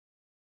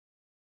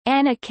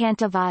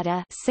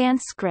Anekantavada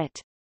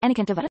Sanskrit,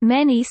 Anekantavada,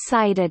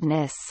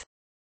 many-sidedness,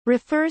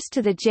 refers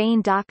to the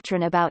Jain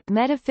doctrine about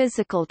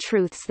metaphysical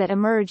truths that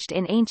emerged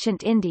in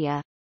ancient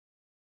India.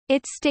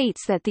 It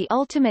states that the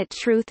ultimate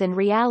truth and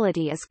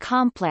reality is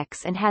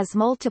complex and has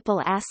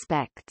multiple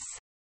aspects.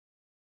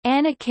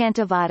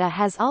 Anekantavada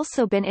has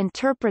also been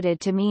interpreted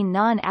to mean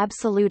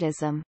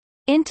non-absolutism,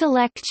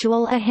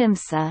 intellectual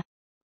ahimsa,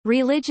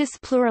 religious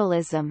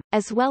pluralism,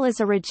 as well as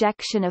a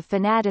rejection of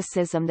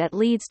fanaticism that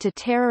leads to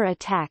terror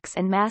attacks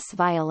and mass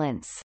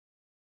violence.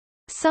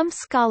 Some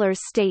scholars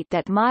state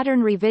that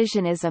modern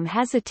revisionism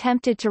has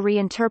attempted to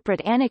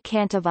reinterpret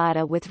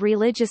Anekantavada with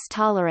religious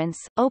tolerance,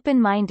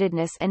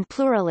 open-mindedness and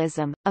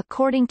pluralism.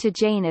 According to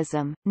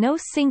Jainism, no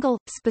single,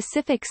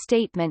 specific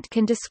statement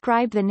can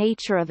describe the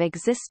nature of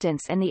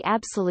existence and the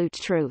absolute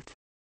truth.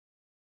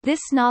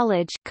 This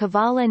knowledge,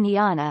 Kevala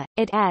Jnana,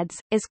 it adds,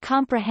 is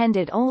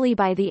comprehended only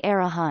by the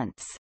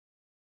arahants.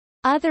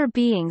 Other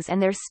beings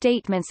and their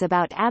statements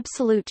about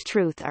absolute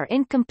truth are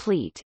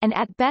incomplete, and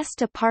at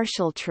best a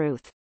partial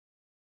truth.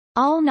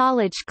 All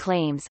knowledge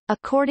claims,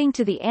 according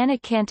to the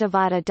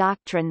Anekantavada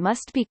doctrine,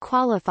 must be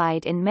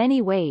qualified in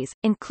many ways,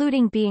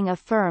 including being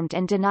affirmed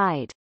and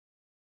denied.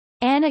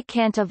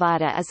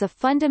 Anekantavada is a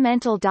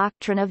fundamental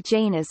doctrine of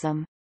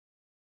Jainism.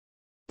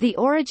 The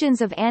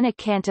origins of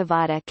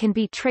Anekantavada can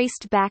be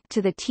traced back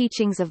to the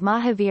teachings of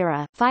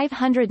Mahavira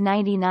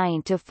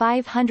 599 to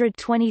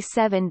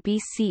 527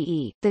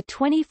 BCE, the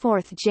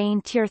 24th Jain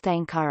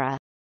Tirthankara.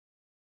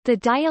 The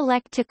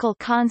dialectical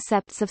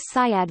concepts of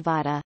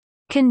Syādvāda,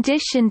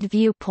 conditioned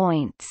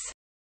viewpoints,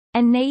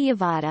 and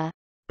Nayavāda,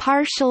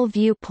 partial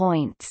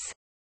viewpoints,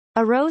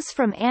 arose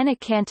from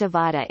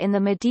Anekantavada in the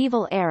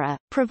medieval era,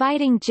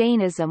 providing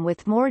Jainism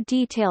with more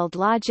detailed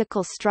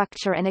logical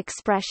structure and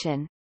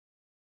expression.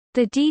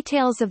 The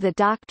details of the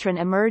doctrine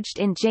emerged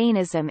in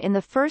Jainism in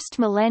the first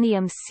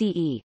millennium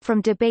CE,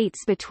 from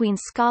debates between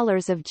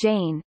scholars of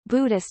Jain,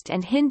 Buddhist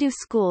and Hindu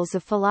schools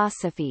of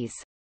philosophies.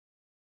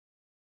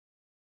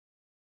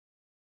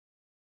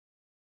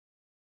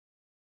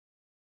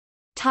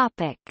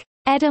 Topic: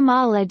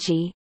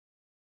 Etymology.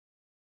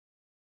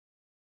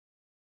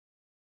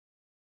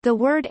 The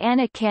word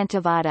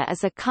Anekantavada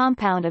is a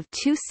compound of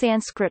two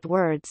Sanskrit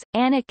words,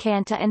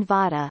 Anekanta and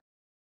Vada.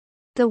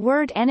 The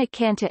word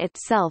Anekanta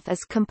itself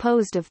is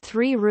composed of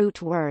three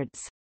root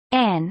words,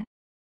 an,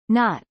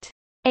 not,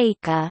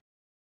 aka,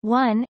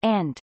 one,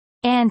 and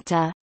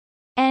anta,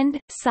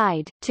 end,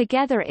 side.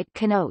 Together it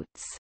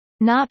connotes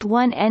not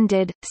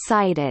one-ended,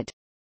 sided,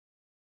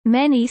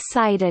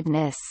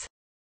 many-sidedness,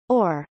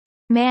 or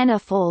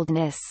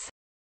manifoldness.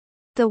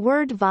 The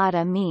word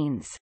Vada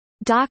means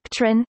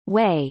doctrine,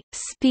 way,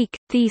 speak,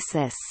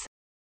 thesis.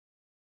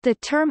 The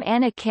term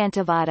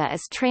Anekantavada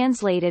is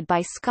translated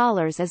by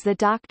scholars as the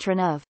doctrine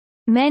of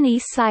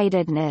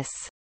many-sidedness,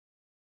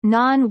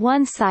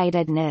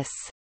 non-one-sidedness,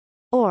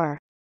 or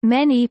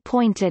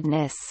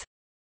many-pointedness.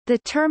 The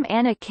term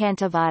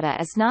Anekantavada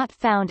is not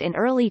found in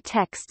early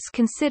texts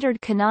considered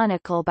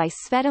canonical by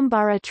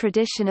Svetambara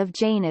tradition of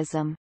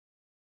Jainism.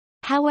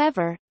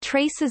 However,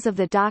 traces of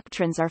the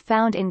doctrines are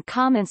found in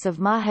comments of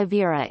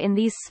Mahavira in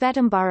these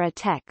Svetambara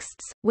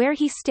texts, where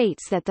he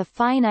states that the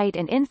finite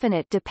and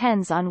infinite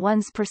depends on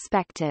one's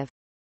perspective.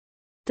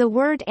 The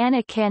word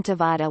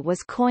Anekantavada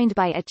was coined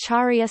by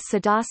Acharya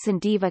Siddhasan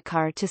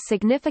Divakar to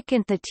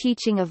significant the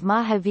teaching of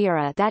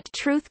Mahavira that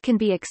truth can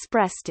be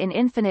expressed in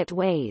infinite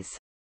ways.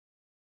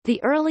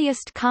 The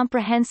earliest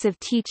comprehensive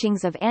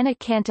teachings of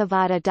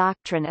Anekantavada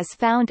doctrine is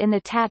found in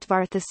the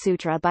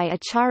Tattvarthasutra by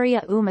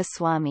Acharya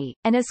Umaswami,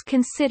 and is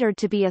considered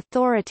to be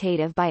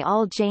authoritative by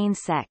all Jain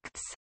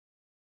sects.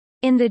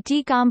 In the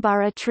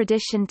Digambara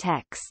tradition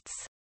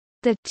texts,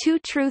 the two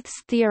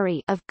truths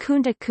theory of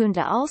Kunda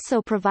Kunda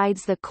also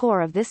provides the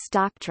core of this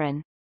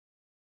doctrine.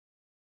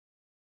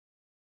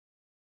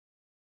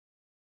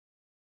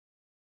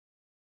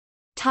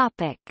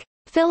 Topic: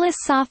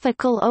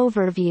 Philosophical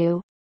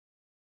overview.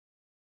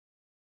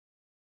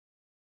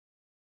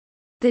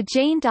 The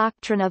Jain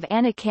doctrine of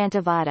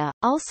Anekantavada,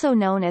 also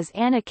known as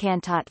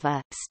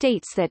Anekantattva,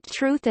 states that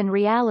truth and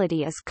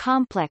reality is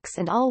complex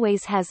and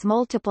always has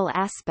multiple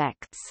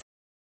aspects.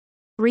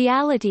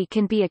 Reality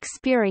can be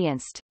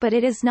experienced, but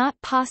it is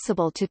not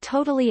possible to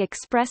totally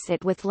express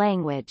it with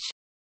language.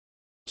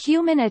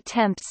 Human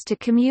attempts to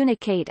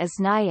communicate as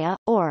Nyaya,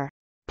 or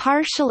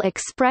partial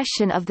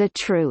expression of the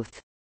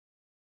truth.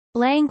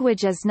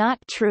 Language is not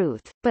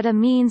truth, but a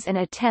means and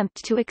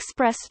attempt to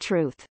express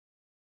truth.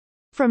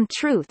 From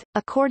truth,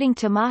 according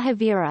to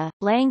Mahavira,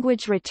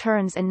 language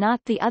returns and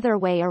not the other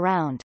way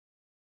around.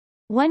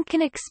 One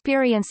can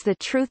experience the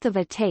truth of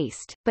a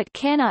taste, but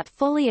cannot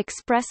fully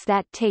express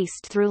that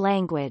taste through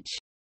language.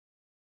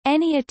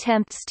 Any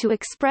attempts to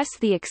express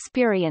the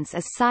experience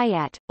as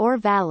sayat, or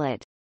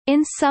valid,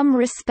 in some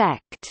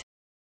respect,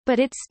 but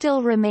it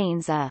still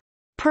remains a,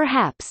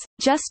 perhaps,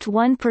 just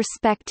one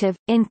perspective,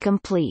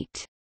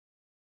 incomplete.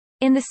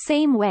 In the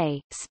same way,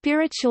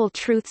 spiritual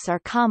truths are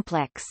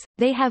complex,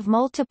 they have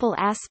multiple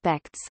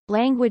aspects,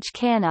 language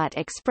cannot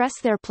express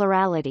their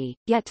plurality,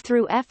 yet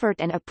through effort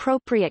and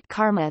appropriate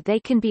karma they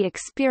can be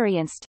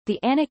experienced. The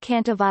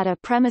Anekantavada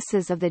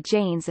premises of the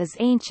Jains is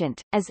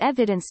ancient, as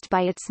evidenced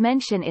by its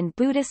mention in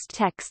Buddhist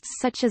texts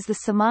such as the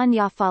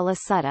Samannaphala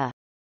Sutta.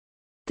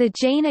 The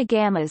Jain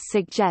Agamas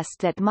suggest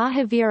that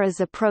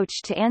Mahavira's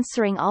approach to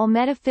answering all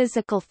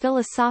metaphysical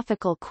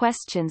philosophical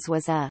questions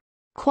was a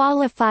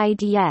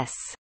qualified yes.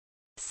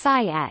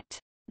 Syāt.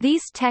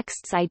 These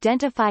texts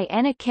identify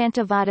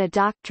Anekantavada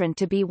doctrine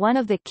to be one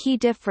of the key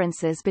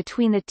differences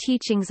between the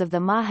teachings of the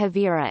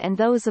Mahavira and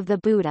those of the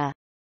Buddha.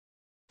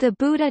 The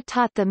Buddha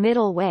taught the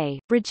middle way,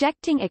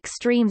 rejecting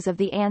extremes of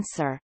the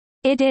answer,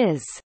 "it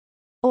is,"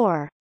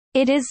 or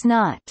 "it is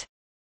not,"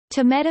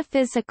 to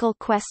metaphysical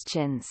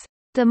questions.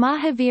 The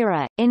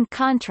Mahavira, in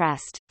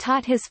contrast,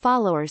 taught his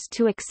followers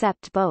to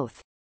accept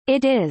both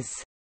 "it is"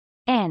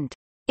 and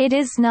 "it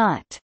is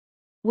not,"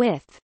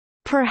 with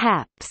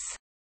 "perhaps"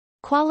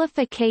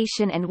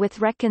 qualification and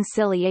with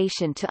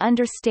reconciliation to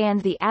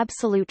understand the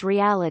absolute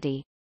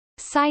reality.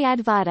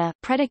 Syādvāda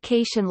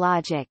predication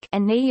logic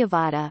and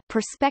Nayavāda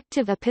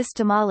perspective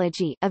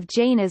epistemology of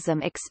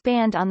Jainism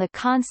expand on the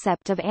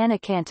concept of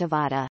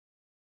Anekantavada.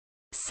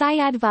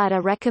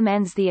 Syādvāda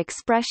recommends the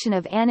expression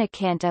of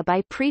Anekanta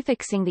by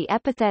prefixing the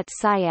epithet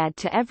Syād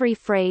to every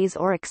phrase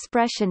or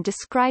expression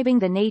describing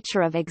the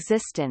nature of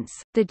existence.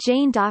 The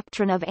Jain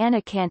doctrine of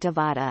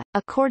Anekantavada,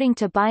 according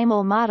to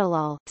Bimal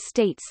Motilal,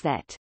 states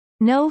that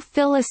no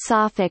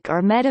philosophic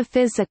or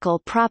metaphysical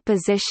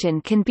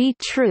proposition can be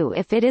true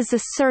if it is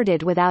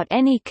asserted without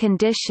any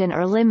condition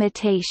or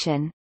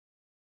limitation.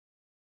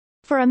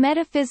 For a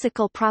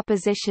metaphysical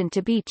proposition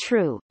to be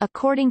true,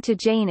 according to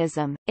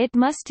Jainism, it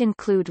must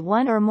include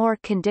one or more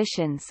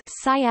conditions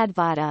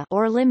Syādvāda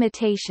or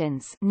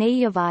limitations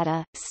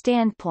Nayavāda,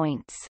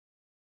 standpoints.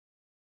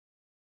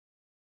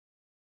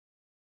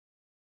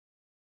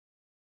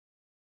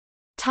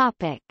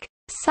 Topic: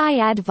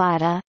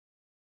 Syādvāda.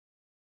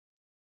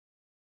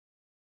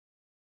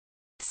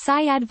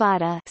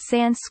 Syādvāda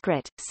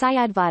Sanskrit,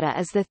 Syādvāda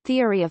is the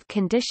theory of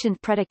conditioned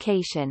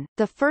predication,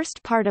 the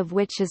first part of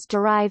which is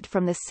derived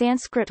from the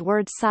Sanskrit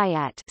word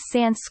Syāt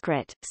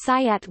Sanskrit,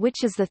 Syāt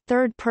which is the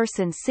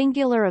third-person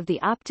singular of the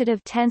optative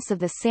tense of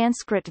the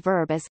Sanskrit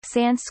verb as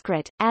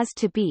Sanskrit, as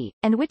to be,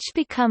 and which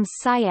becomes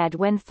Syād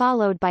when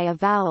followed by a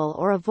vowel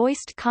or a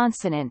voiced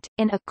consonant,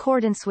 in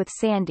accordance with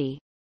Sandhi.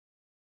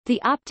 The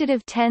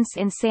optative tense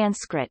in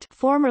Sanskrit,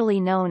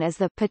 formerly known as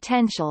the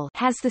potential,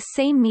 has the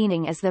same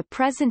meaning as the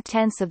present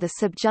tense of the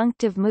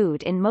subjunctive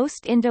mood in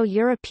most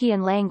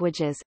Indo-European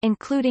languages,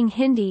 including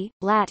Hindi,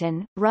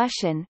 Latin,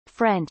 Russian,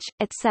 French,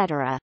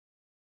 etc.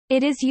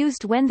 It is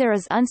used when there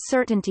is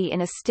uncertainty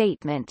in a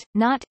statement,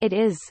 not "it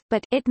is,"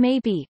 but "it may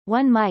be,"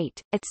 "one might,"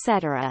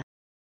 etc.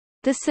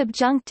 The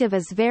subjunctive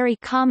is very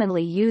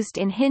commonly used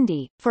in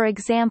Hindi, for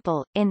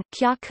example, in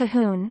kya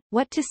kahun,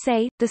 what to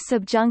say. The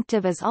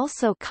subjunctive is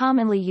also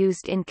commonly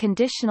used in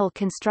conditional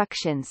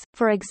constructions,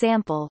 for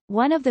example,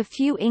 one of the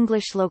few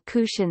English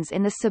locutions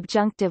in the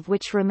subjunctive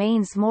which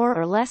remains more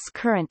or less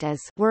current is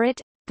were it,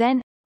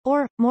 then,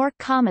 or, more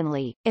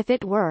commonly, if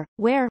it were,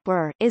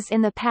 were is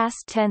in the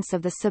past tense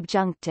of the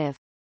subjunctive.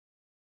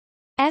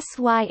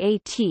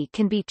 Syat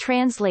can be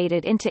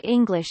translated into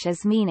English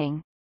as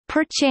meaning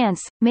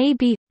perchance,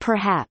 maybe,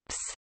 perhaps.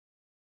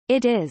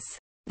 It is.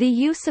 The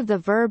use of the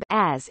verb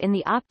as in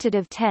the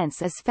optative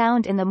tense is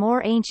found in the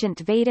more ancient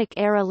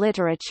Vedic-era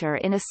literature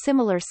in a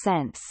similar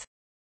sense.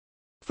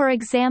 For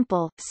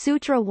example,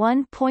 Sutra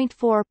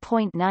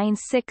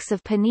 1.4.96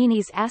 of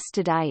Panini's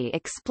Astadhyayi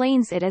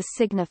explains it as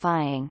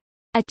signifying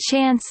a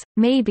chance,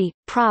 maybe,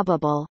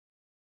 probable.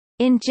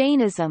 In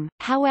Jainism,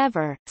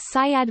 however,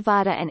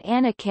 Syādvāda and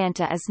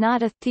Anekanta is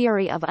not a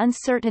theory of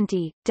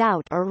uncertainty,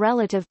 doubt or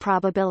relative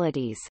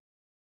probabilities.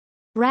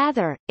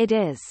 Rather, it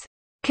is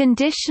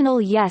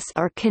conditional yes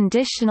or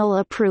conditional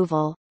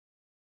approval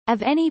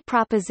of any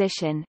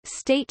proposition,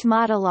 state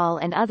Motilal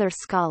and other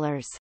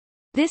scholars.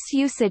 This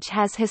usage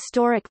has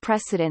historic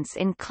precedence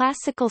in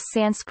classical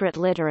Sanskrit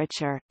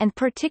literature, and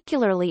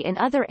particularly in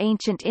other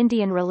ancient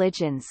Indian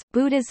religions,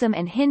 Buddhism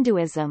and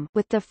Hinduism,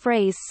 with the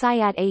phrase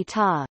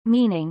Syāt,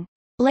 meaning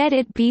 "let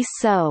it be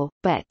so,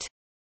 but,"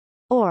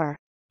 or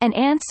an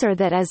answer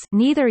that is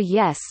neither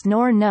yes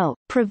nor no,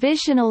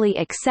 provisionally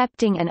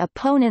accepting an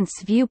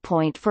opponent's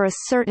viewpoint for a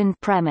certain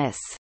premise.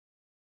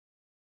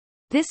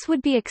 This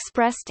would be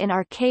expressed in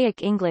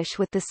archaic English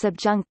with the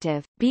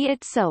subjunctive, be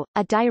it so,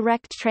 a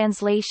direct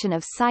translation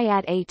of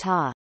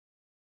Syāt.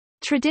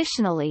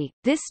 Traditionally,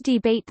 this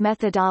debate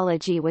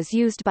methodology was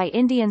used by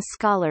Indian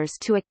scholars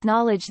to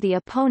acknowledge the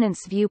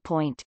opponent's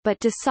viewpoint, but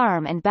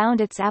disarm and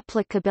bound its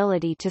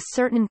applicability to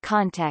certain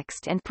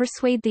context and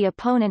persuade the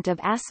opponent of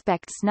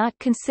aspects not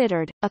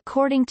considered.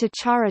 According to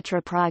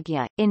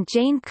Charitraprajna, in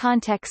Jain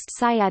context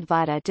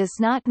Syādvāda does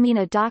not mean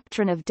a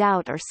doctrine of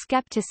doubt or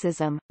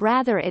skepticism,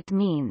 rather it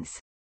means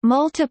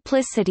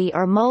multiplicity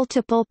or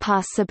multiple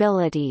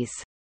possibilities.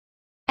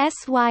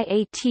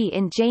 Syat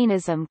in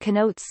Jainism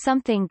connotes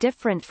something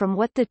different from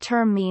what the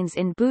term means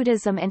in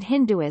Buddhism and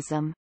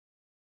Hinduism.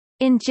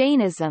 In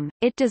Jainism,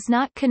 it does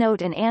not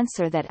connote an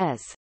answer that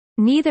is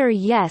neither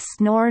yes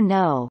nor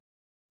no,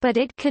 but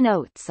it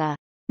connotes a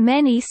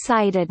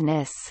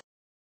many-sidedness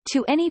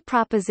to any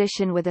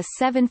proposition with a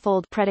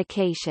sevenfold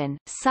predication.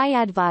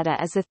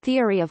 Syādvāda is a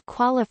theory of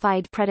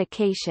qualified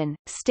predication,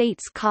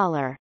 states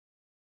Collar.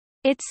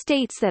 It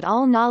states that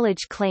all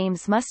knowledge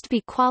claims must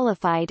be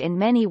qualified in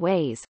many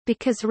ways,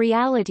 because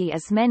reality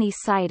is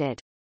many-sided.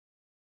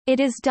 It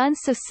is done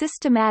so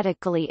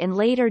systematically in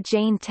later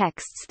Jain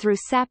texts through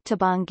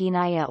Saptabhangi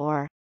Nyaya,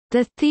 or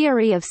the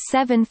theory of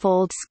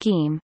sevenfold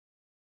scheme.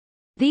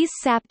 These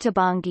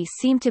Saptabhangi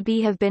seem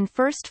to have been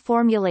first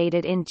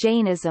formulated in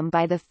Jainism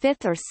by the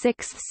 5th or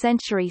 6th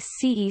century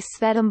CE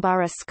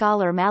Svetambara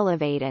scholar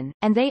Malavadin,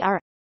 and they are: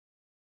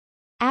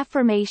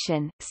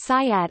 affirmation,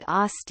 Syad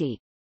Asti.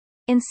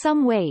 In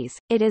some ways,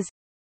 it is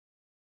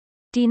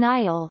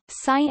denial,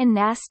 Syan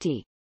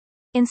Nasti.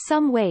 In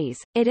some ways,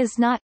 it is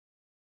not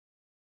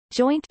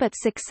joint but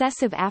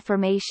successive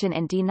affirmation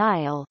and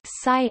denial,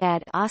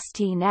 Syad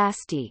Asti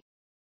Nasti.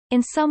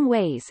 In some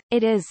ways,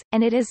 it is,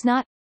 and it is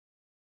not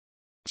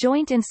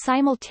joint and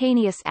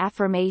simultaneous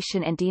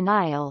affirmation and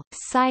denial,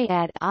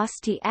 Syad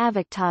Asti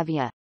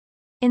Avaktavya.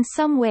 In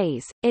some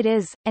ways, it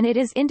is, and it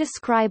is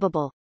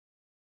indescribable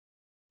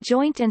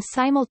joint and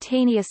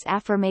simultaneous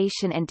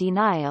affirmation and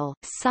denial,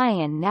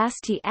 Syan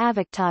Nasti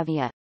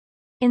Avaktavya.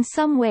 In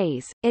some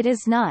ways, it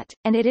is not,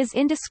 and it is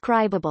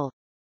indescribable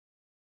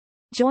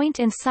joint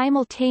and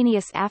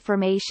simultaneous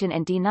affirmation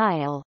and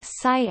denial,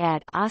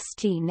 Syad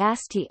Asti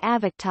Nasti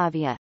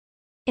Avaktavya.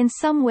 In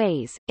some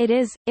ways, it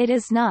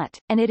is not,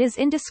 and it is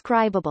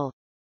indescribable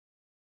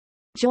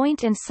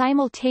joint and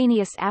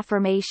simultaneous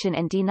affirmation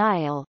and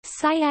denial,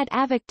 Syad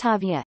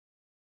Avaktavya.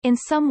 In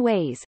some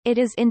ways, it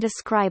is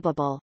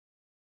indescribable.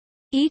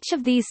 Each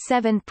of these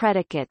 7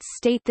 predicates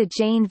state the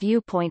Jain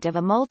viewpoint of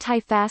a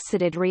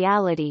multifaceted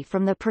reality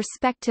from the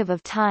perspective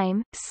of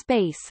time,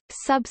 space,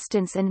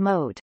 substance and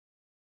mode.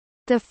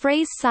 The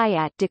phrase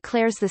Syat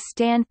declares the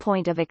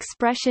standpoint of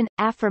expression,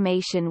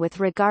 affirmation with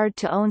regard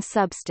to own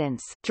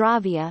substance,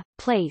 dravya,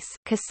 place,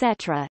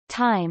 etc.,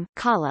 time,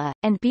 kala,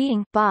 and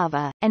being,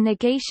 bhava, and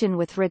negation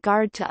with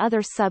regard to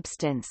other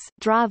substance,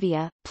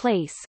 dravya,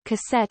 place,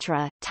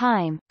 etc.,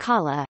 time,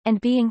 kala, and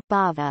being,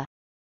 bhava.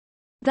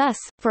 Thus,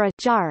 for a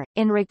jar,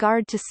 in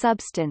regard to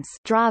substance,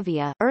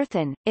 dravya,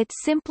 earthen, it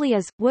simply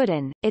is;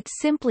 wooden, it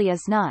simply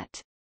is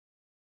not.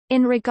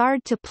 In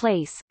regard to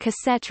place,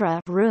 etc.,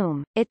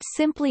 room, it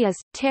simply is;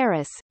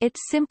 terrace, it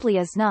simply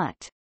is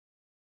not.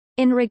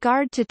 In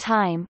regard to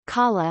time,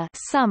 kala,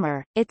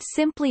 summer, it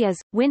simply is;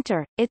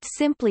 winter, it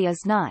simply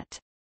is not.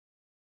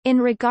 In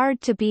regard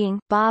to being,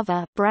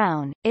 bhava,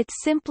 brown, it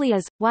simply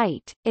is;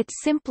 white, it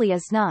simply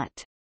is not.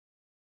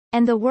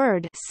 And the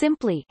word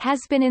simply has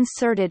been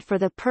inserted for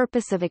the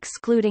purpose of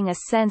excluding a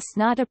sense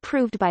not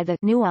approved by the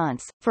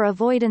nuance, for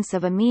avoidance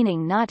of a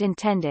meaning not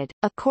intended,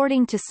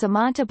 according to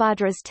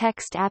Samantabhadra's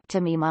text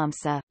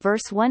Aptamimamsa,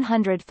 verse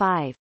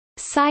 105.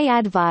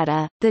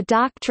 Syādvāda, the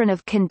doctrine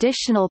of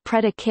conditional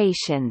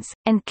predications,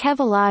 and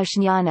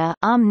Kevalajñāna,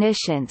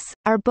 omniscience,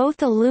 are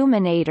both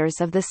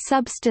illuminators of the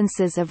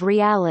substances of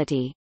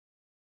reality.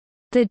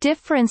 The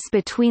difference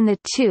between the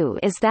two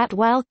is that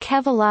while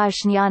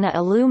Kevalajñāna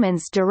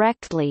illumines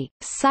directly,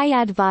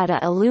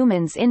 Syādvāda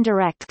illumines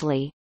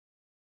indirectly.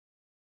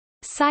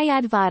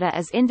 Syādvāda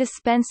is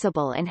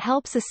indispensable and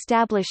helps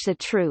establish the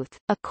truth,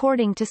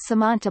 according to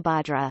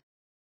Samantabhadra.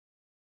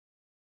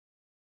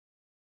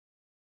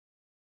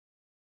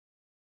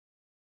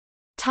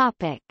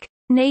 Topic: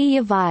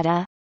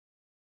 Nayavāda.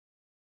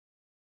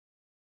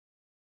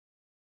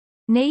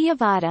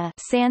 Nayavāda,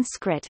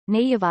 Sanskrit,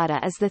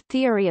 Nayavāda is the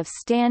theory of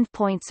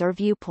standpoints or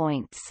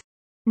viewpoints.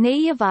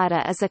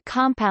 Nayavāda is a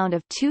compound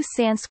of 2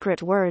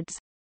 Sanskrit words,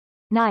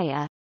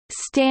 Nyaya,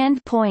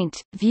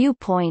 standpoint,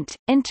 viewpoint,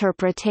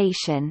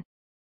 interpretation,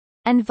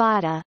 and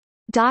Vāda,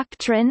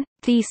 doctrine,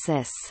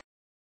 thesis.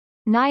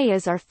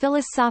 Nyayas are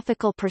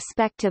philosophical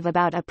perspective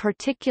about a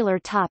particular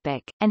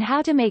topic, and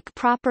how to make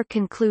proper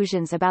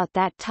conclusions about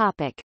that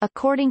topic.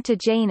 According to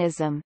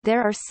Jainism,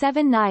 there are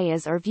 7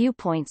 Nyayas or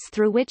viewpoints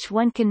through which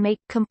one can make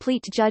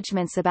complete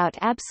judgments about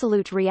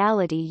absolute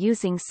reality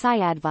using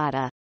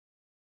Syādvāda.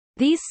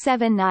 These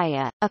 7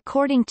 Nyaya,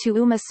 according to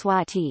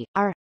Umaswati,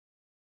 are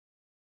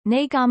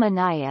Nagama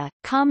Nyaya,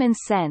 common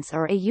sense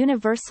or a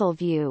universal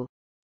view;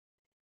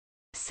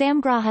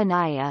 Samgraha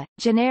Nyaya,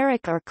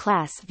 generic or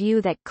class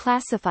view that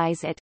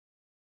classifies it;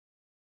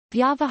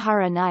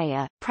 Vyavahara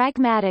Nyaya,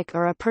 pragmatic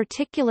or a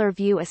particular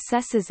view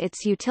assesses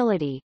its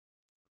utility;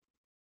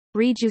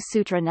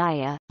 Rijusutra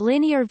Nyaya,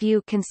 linear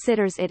view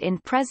considers it in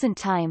present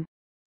time;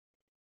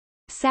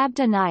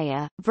 Sabda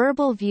Nyaya,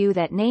 verbal view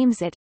that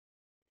names it;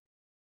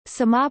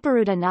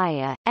 Samabharuta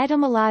Nyaya,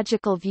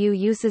 etymological view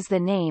uses the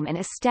name and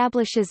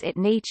establishes its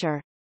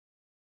nature;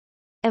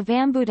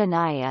 Avambhuta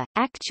Nyaya.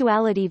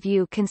 Actuality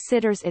view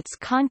considers its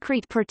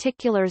concrete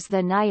particulars.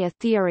 The Nyaya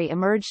theory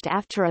emerged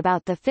after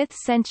about the 5th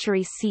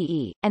century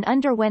CE, and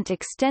underwent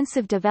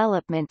extensive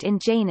development in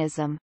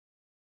Jainism.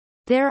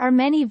 There are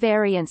many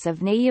variants of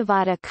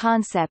Nayavāda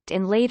concept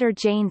in later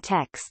Jain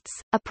texts.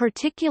 A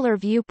particular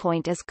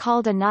viewpoint is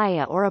called a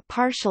Nyaya or a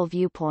partial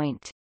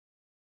viewpoint.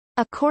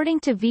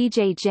 According to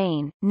Vijay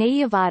Jain,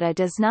 Nayavāda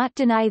does not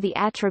deny the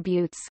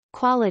attributes,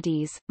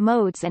 qualities,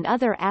 modes and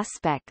other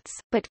aspects,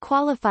 but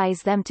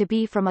qualifies them to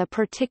be from a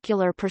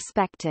particular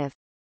perspective.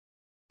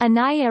 A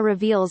Nyaya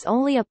reveals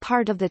only a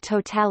part of the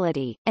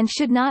totality, and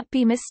should not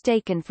be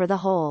mistaken for the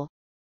whole.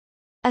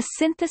 A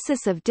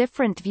synthesis of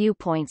different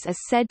viewpoints is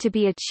said to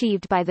be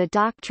achieved by the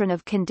doctrine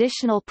of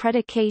conditional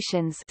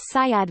predications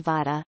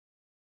Syādvāda.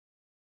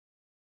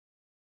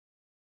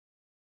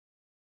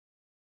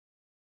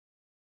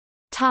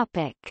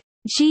 Topic: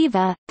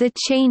 Jiva, the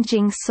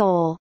changing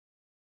soul.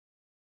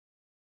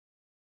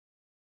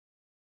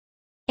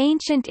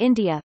 Ancient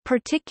India,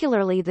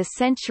 particularly the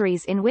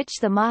centuries in which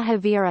the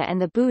Mahavira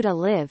and the Buddha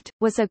lived,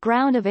 was a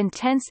ground of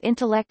intense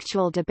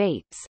intellectual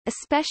debates,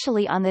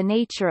 especially on the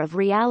nature of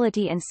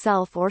reality and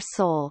self or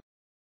soul.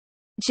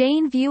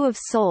 Jain view of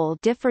soul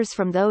differs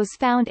from those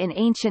found in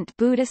ancient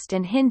Buddhist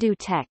and Hindu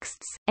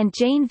texts, and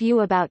Jain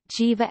view about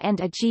Jiva and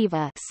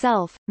Ajiva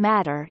self,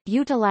 matter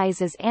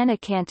utilizes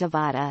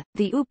Anekantavada.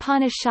 The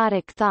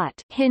Upanishadic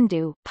thought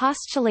Hindu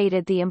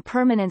postulated the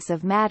impermanence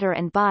of matter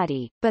and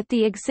body, but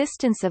the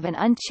existence of an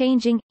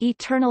unchanging,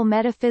 eternal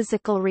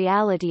metaphysical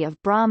reality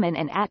of Brahman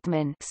and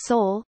Atman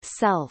soul,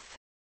 self.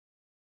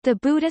 The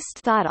Buddhist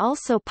thought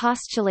also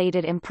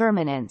postulated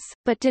impermanence,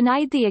 but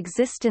denied the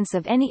existence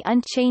of any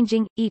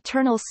unchanging,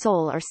 eternal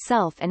soul or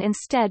self and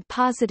instead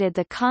posited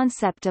the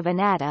concept of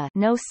anatta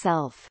no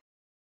self.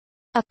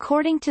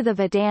 According to the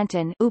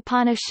Vedantan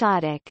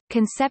Upanishadic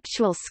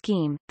conceptual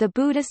scheme, the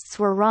Buddhists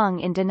were wrong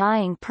in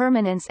denying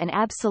permanence and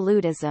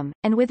absolutism,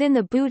 and within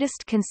the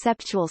Buddhist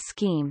conceptual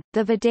scheme,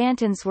 the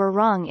Vedantins were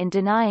wrong in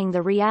denying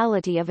the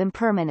reality of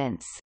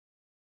impermanence.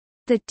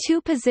 The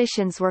two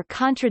positions were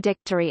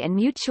contradictory and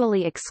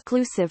mutually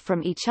exclusive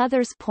from each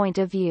other's point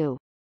of view.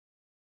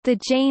 The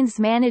Jains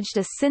managed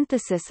a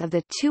synthesis of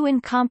the two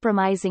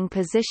uncompromising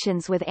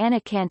positions with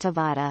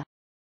Anekantavada.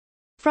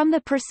 From the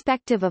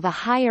perspective of a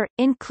higher,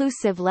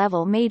 inclusive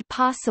level made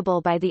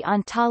possible by the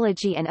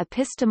ontology and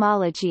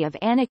epistemology of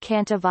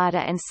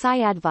Anekantavada and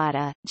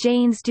Syādvāda,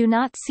 Jains do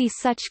not see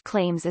such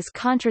claims as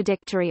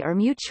contradictory or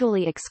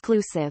mutually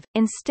exclusive,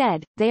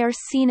 instead, they are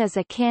seen as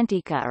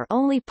akantika or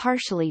only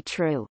partially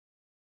true.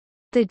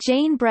 The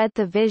Jain breadth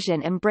of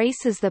vision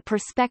embraces the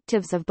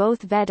perspectives of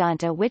both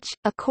Vedanta which,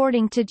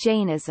 according to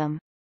Jainism,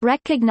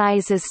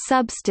 recognizes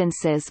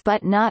substances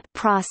but not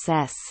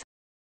process,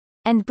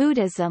 and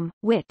Buddhism,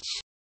 which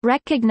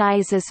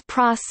recognizes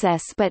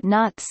process but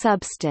not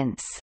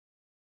substance.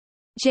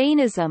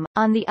 Jainism,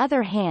 on the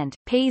other hand,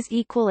 pays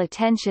equal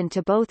attention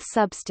to both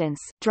substance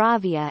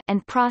dravya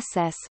and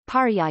process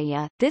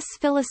paryaya. This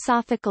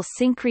philosophical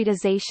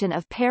syncretization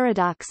of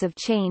paradox of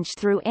change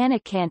through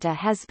Anekanta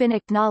has been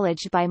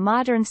acknowledged by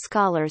modern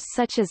scholars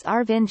such as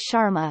Arvind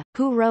Sharma,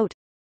 who wrote,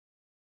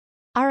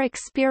 "Our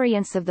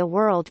experience of the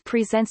world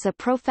presents a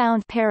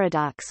profound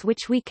paradox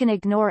which we can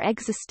ignore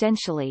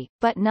existentially,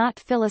 but not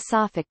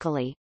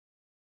philosophically.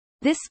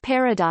 This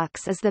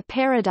paradox is the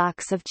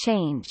paradox of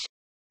change.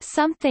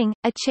 Something,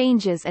 A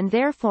changes and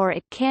therefore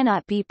it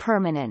cannot be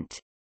permanent.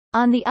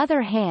 On the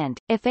other hand,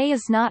 if A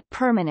is not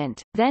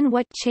permanent, then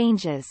what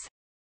changes?"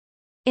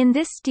 In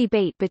this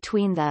debate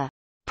between the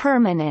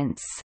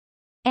permanence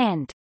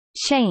and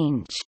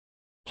change,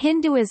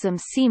 Hinduism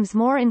seems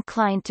more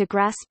inclined to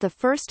grasp the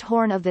first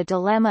horn of the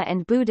dilemma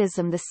and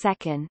Buddhism the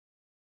second.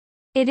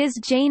 It is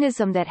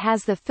Jainism that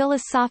has the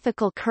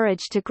philosophical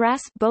courage to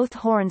grasp both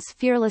horns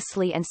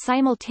fearlessly and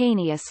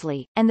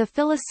simultaneously, and the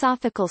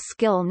philosophical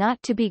skill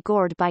not to be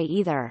gored by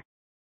either.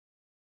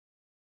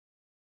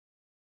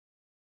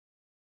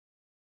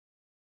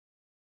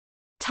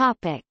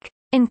 Topic: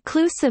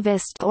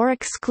 Inclusivist or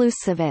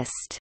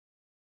exclusivist.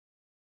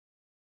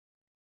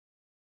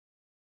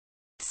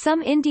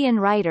 Some Indian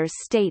writers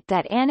state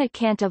that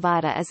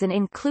Anekantavada is an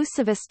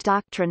inclusivist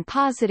doctrine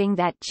positing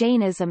that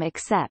Jainism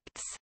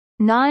accepts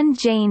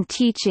non-Jain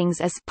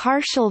teachings as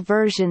partial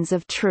versions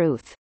of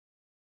truth,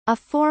 a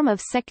form of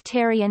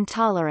sectarian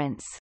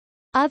tolerance.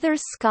 Other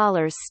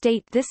scholars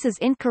state this is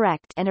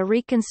incorrect and a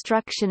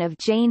reconstruction of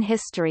Jain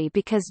history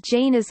because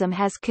Jainism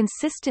has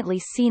consistently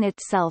seen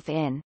itself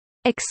in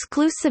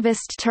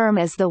exclusivist term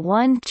as the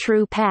one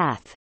true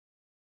path.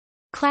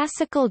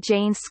 Classical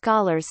Jain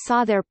scholars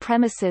saw their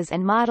premises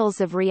and models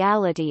of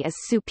reality as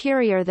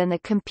superior than the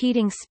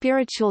competing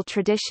spiritual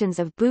traditions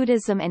of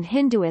Buddhism and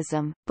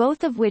Hinduism,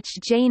 both of which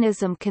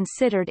Jainism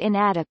considered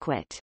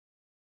inadequate.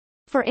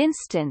 For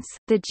instance,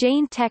 the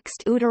Jain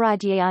text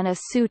Uttaradhyayana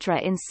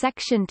Sutra in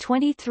section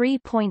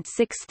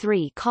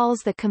 23.63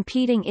 calls the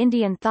competing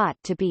Indian thought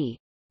to be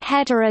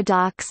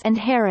heterodox and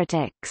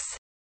heretics,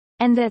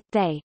 and that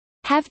they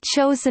have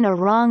chosen a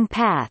wrong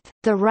path,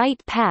 the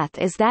right path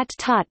is that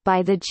taught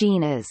by the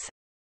Jainas.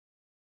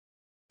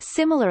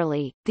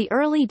 Similarly, the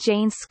early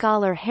Jain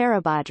scholar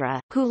Haribhadra,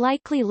 who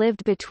likely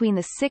lived between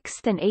the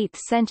 6th and 8th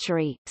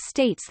century,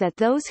 states that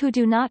those who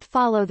do not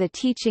follow the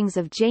teachings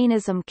of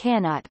Jainism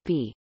cannot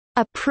be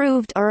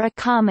approved or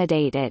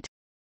accommodated.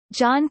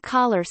 John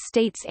Collar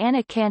states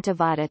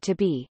Anekantavada to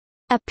be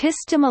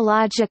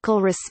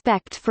epistemological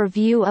respect for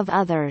view of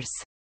others,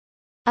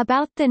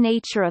 about the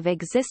nature of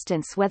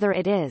existence, whether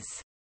it is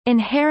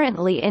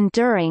inherently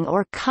enduring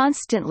or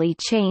constantly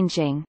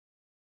changing.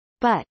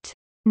 But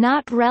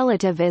not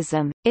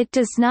relativism, it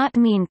does not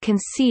mean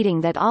conceding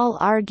that all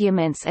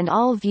arguments and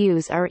all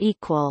views are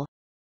equal.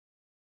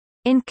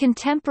 In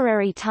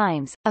contemporary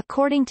times,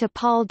 according to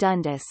Paul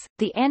Dundas,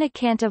 the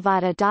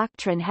Anekantavada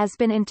doctrine has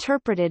been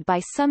interpreted by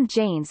some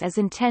Jains as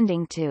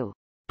intending to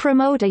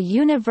promote a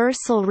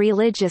universal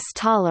religious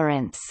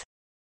tolerance,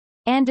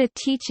 and a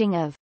teaching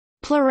of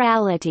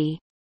plurality,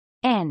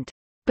 and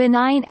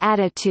benign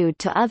attitude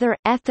to other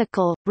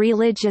ethical,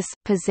 religious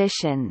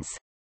positions.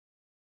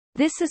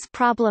 This is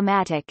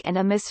problematic and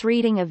a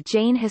misreading of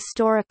Jain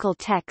historical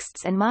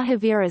texts and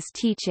Mahavira's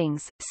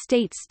teachings,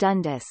 states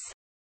Dundas.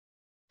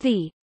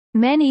 The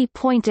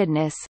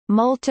many-pointedness,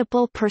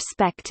 multiple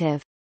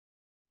perspective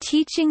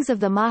teachings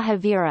of the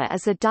Mahavira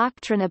is a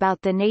doctrine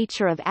about the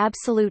nature of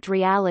absolute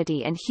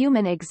reality and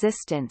human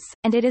existence,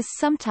 and it is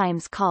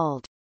sometimes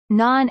called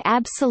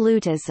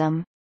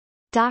non-absolutism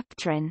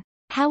doctrine.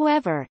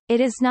 However, it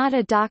is not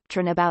a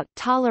doctrine about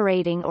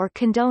tolerating or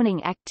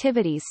condoning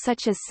activities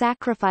such as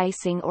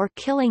sacrificing or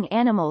killing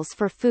animals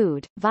for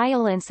food,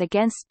 violence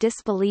against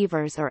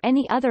disbelievers or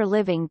any other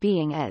living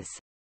being as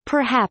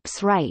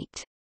perhaps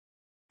right.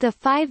 The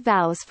 5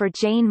 vows for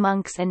Jain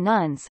monks and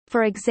nuns,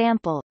 for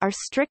example, are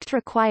strict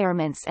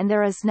requirements and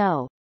there is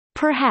no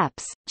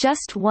perhaps,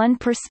 just one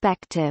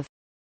perspective.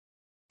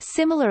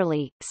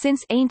 Similarly,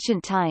 since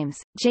ancient times,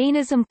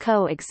 Jainism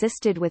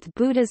coexisted with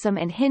Buddhism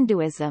and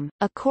Hinduism,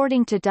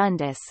 according to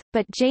Dundas,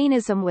 but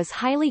Jainism was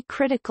highly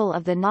critical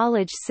of the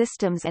knowledge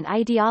systems and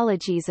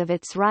ideologies of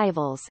its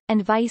rivals,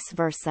 and vice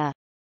versa.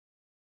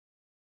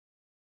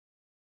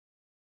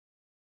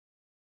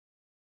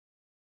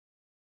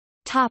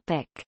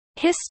 Topic: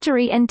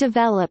 History and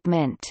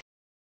development.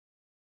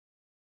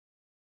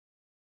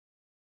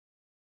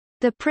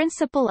 The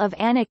principle of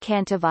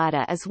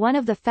Anekantavada is one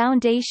of the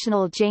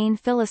foundational Jain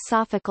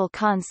philosophical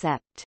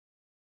concept.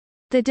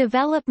 The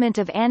development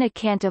of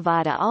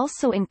Anekantavada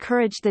also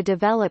encouraged the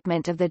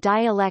development of the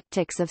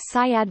dialectics of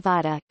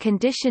Syādvāda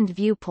conditioned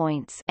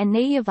viewpoints and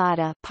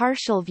Nayavāda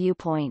partial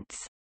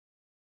viewpoints.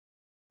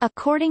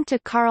 According to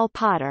Karl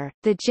Potter,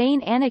 the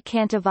Jain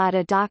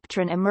Anekantavada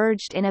doctrine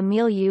emerged in a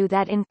milieu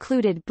that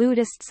included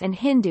Buddhists and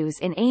Hindus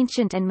in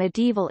ancient and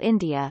medieval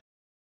India.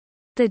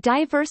 The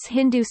diverse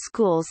Hindu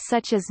schools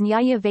such as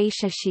Nyaya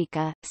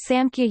Vaisheshika,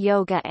 Samkhya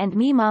Yoga and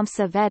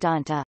Mimamsa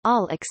Vedanta,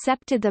 all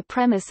accepted the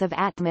premise of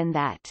Atman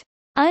that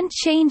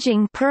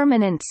unchanging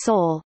permanent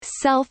soul,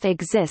 self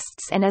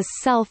exists and is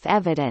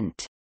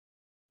self-evident,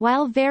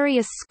 while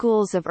various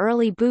schools of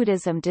early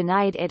Buddhism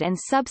denied it and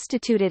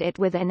substituted it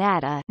with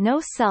anatta,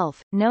 no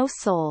self, no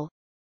soul.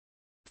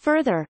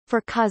 Further,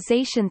 for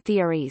causation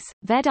theories,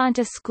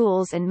 Vedanta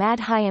schools and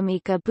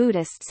Madhyamika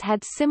Buddhists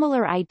had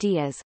similar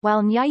ideas,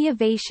 while Nyaya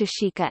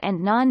Vaisheshika and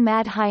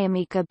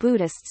non-Madhyamika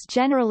Buddhists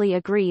generally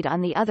agreed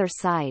on the other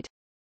side.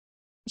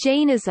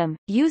 Jainism,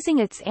 using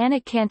its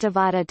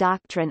Anekantavada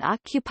doctrine,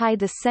 occupied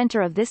the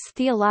center of this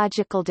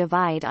theological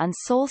divide on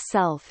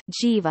soul-self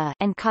Jiva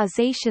and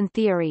causation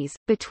theories,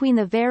 between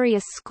the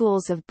various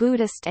schools of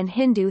Buddhist and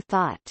Hindu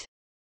thought.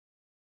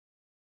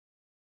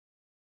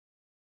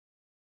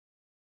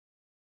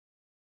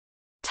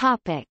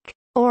 Topic: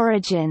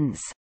 Origins.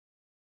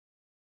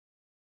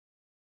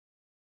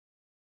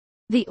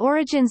 The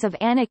origins of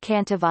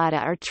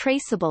Anekantavada are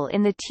traceable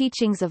in the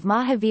teachings of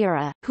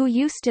Mahavira, who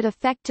used it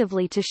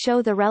effectively to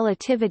show the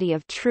relativity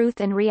of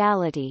truth and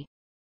reality.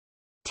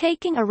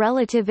 Taking a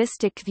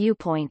relativistic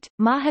viewpoint,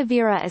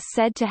 Mahavira is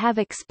said to have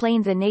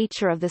explained the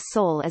nature of the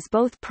soul as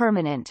both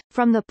permanent,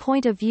 from the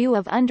point of view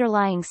of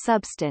underlying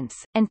substance,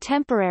 and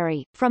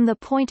temporary, from the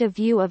point of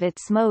view of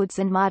its modes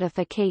and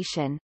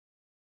modification.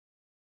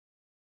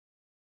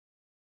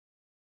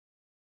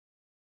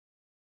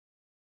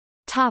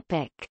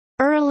 Topic: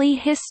 Early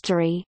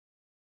history.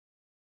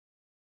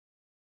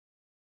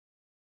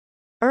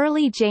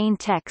 Early Jain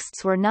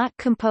texts were not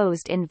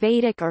composed in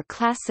Vedic or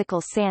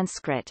classical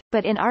Sanskrit,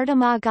 but in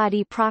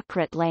Ardhamagadi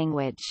Prakrit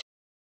language.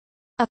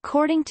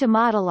 According to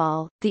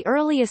Motilal, the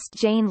earliest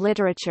Jain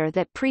literature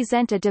that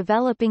present a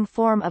developing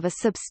form of a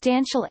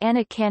substantial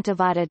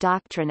Anekantavada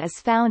doctrine is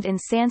found in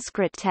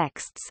Sanskrit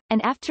texts, and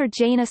after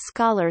Jaina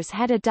scholars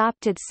had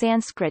adopted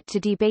Sanskrit to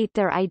debate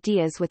their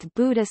ideas with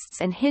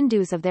Buddhists and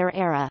Hindus of their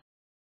era.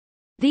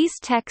 These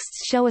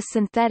texts show a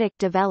synthetic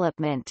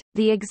development,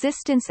 the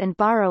existence and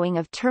borrowing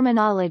of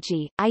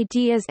terminology,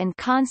 ideas and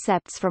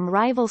concepts from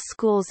rival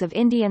schools of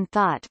Indian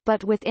thought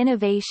but with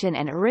innovation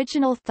and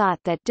original thought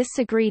that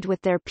disagreed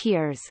with their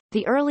peers.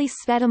 The early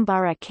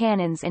Svetambara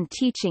canons and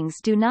teachings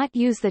do not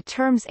use the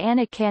terms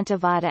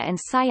Anekantavada and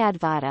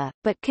Syādvāda,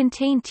 but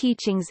contain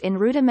teachings in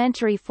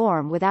rudimentary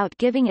form without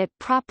giving it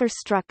proper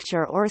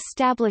structure or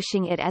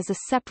establishing it as a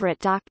separate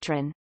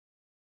doctrine.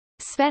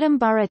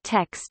 Svetambara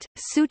text,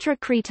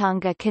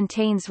 Sutrakritanga,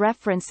 contains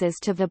references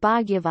to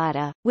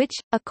Vibhagyavada, which,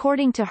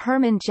 according to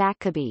Hermann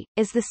Jacobi,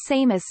 is the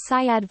same as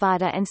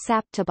Syādvāda and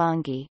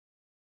Saptabhangi.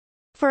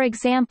 For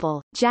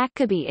example,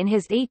 Jacobi in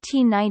his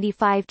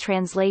 1895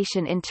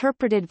 translation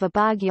interpreted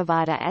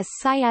Vibhagyavada as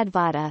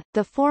Syādvāda,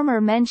 the former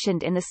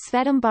mentioned in the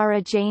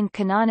Svetambara Jain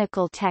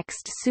canonical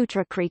text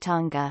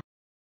Sutrakritanga.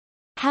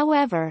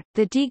 However,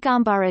 the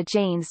Digambara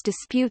Jains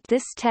dispute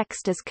this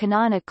text as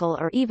canonical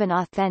or even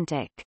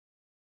authentic.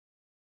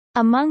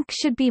 A monk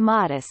should be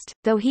modest,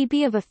 though he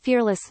be of a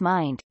fearless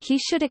mind, he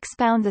should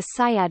expound the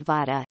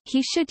Syādvāda,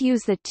 he should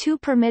use the two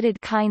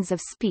permitted kinds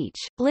of speech,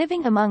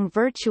 living among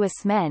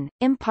virtuous men,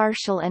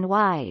 impartial and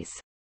wise.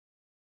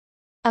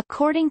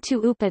 According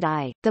to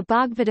Upadai, the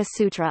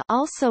Bhagavata-sutra,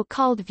 also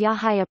called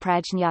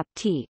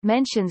Vyāhayaprajñapti,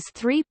 mentions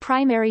three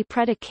primary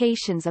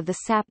predications of the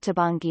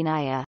Saptabhangi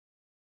Nyaya.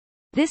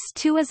 This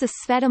too is a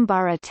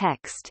Svetambara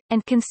text,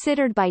 and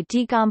considered by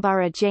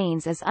Digambara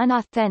Jains as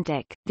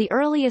unauthentic. The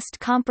earliest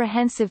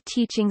comprehensive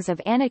teachings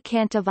of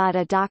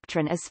Anekantavada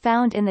doctrine is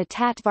found in the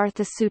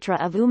Tattvartha Sutra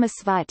of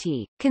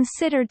Umasvati,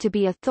 considered to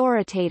be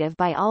authoritative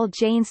by all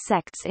Jain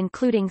sects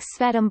including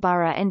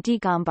Svetambara and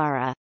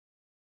Digambara.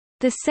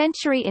 The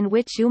century in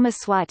which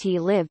Umaswati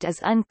lived is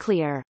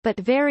unclear, but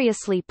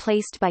variously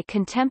placed by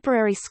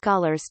contemporary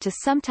scholars to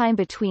sometime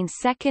between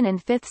 2nd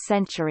and 5th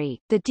century.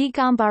 The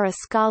Digambara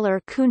scholar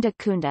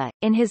Kundakunda,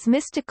 in his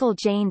mystical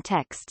Jain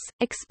texts,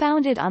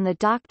 expounded on the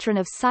doctrine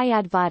of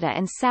Syādvāda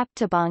and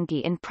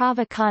Saptabhangi in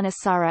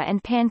Pravakanasara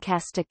and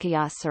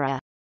Pankastikayasara.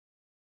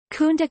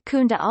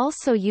 Kundakunda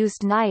also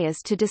used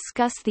Nyayas to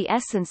discuss the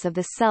essence of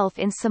the self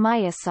in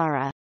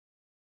Samayasara.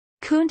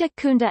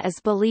 Kundakunda is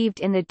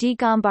believed in the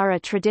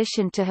Digambara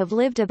tradition to have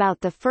lived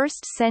about the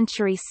 1st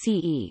century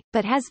CE,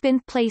 but has been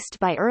placed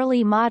by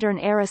early modern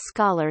era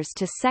scholars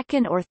to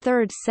 2nd or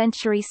 3rd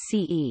century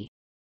CE.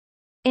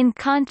 In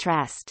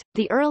contrast,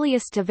 the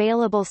earliest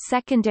available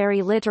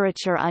secondary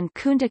literature on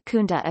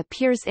Kundakunda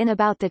appears in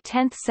about the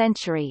 10th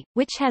century,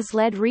 which has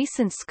led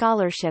recent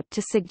scholarship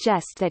to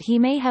suggest that he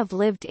may have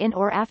lived in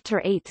or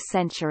after 8th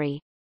century.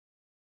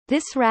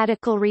 This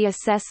radical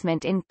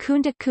reassessment in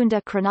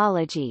Kundakunda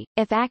chronology,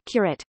 if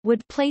accurate,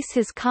 would place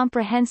his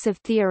comprehensive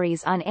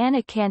theories on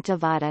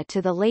Anekantavada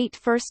to the late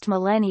 1st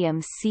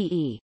millennium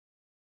CE.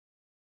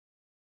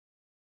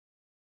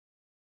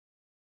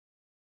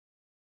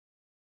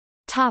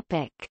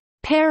 Topic: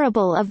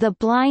 Parable of the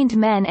blind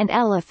men and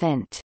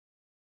elephant.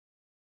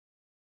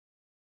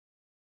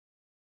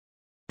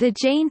 The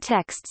Jain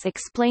texts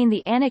explain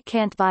the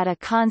Anekantavada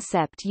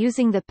concept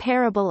using the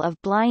parable of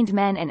blind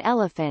men and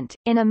elephant,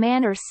 in a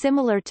manner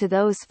similar to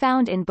those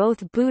found in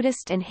both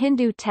Buddhist and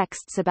Hindu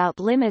texts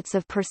about limits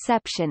of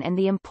perception and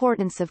the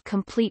importance of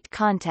complete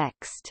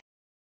context.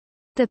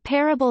 The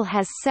parable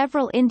has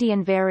several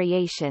Indian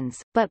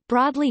variations, but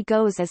broadly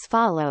goes as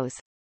follows.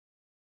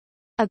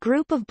 A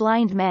group of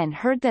blind men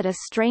heard that a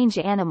strange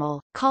animal,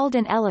 called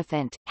an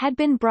elephant, had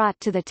been brought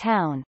to the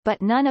town,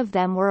 but none of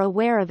them were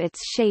aware of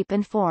its shape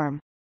and form.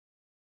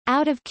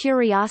 Out of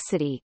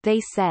curiosity, they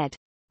said,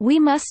 "We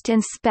must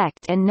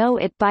inspect and know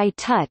it by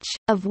touch,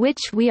 of which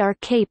we are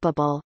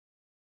capable."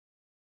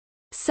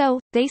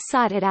 So, they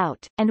sought it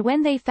out, and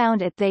when they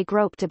found it they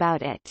groped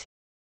about it.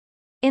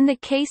 In the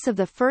case of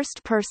the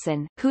first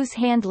person, whose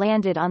hand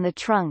landed on the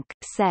trunk,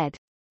 said,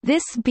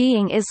 "This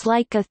being is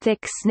like a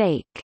thick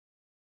snake."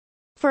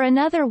 For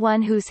another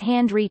one whose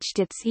hand reached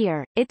its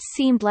ear, it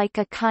seemed like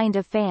a kind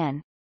of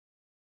fan.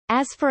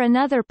 As for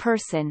another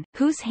person,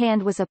 whose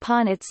hand was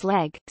upon its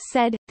leg,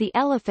 said, "The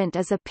elephant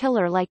is a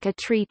pillar like a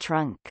tree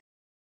trunk."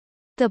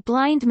 The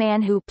blind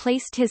man who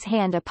placed his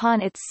hand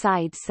upon its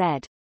side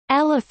said,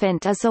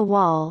 "Elephant is a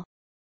wall."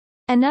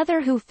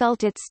 Another who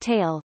felt its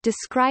tail,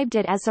 described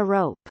it as a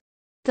rope.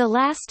 The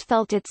last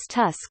felt its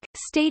tusk,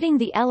 stating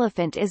the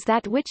elephant is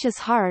that which is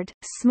hard,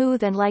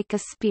 smooth and like a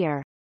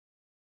spear.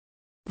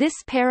 This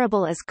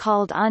parable is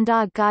called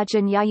Anda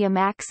Gaja Nyaya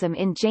maxim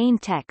in Jain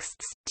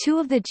texts. Two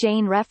of the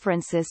Jain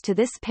references to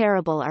this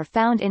parable are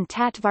found in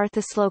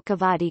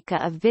Tattvarthaslokavadika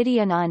of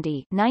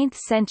Vidyanandi 9th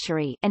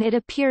century, and it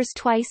appears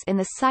twice in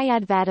the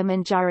Syādvāda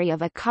Manjari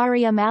of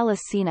Acharya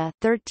Malasena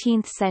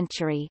 13th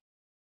century.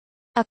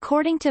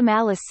 According to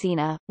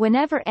Malasena,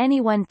 whenever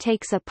anyone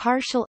takes a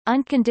partial,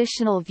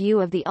 unconditional view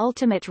of the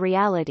ultimate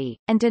reality,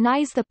 and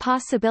denies the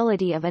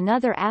possibility of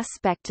another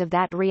aspect of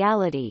that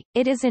reality,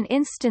 it is an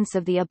instance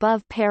of the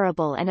above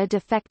parable and a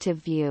defective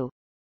view.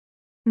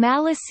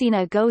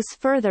 Malasena goes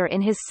further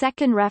in his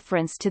second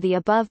reference to the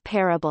above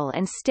parable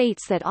and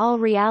states that all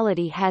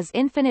reality has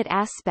infinite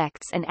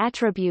aspects and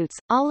attributes,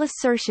 all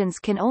assertions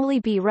can only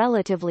be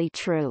relatively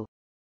true.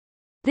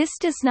 This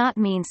does not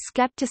mean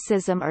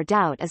skepticism or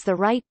doubt is the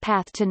right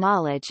path to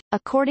knowledge,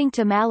 according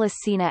to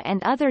Mallicina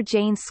and other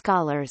Jain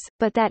scholars,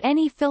 but that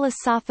any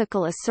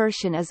philosophical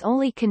assertion is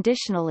only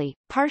conditionally,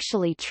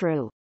 partially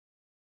true.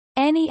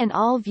 Any and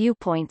all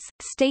viewpoints,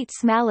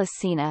 states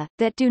Mallicina,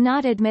 that do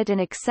not admit an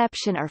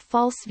exception are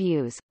false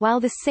views. While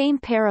the same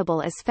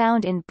parable is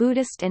found in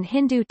Buddhist and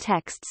Hindu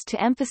texts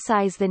to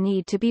emphasize the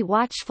need to be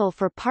watchful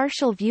for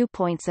partial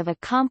viewpoints of a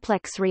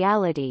complex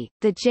reality,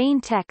 the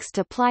Jain text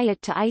apply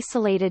it to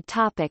isolated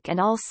topic and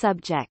all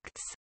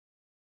subjects.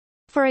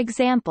 For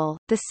example,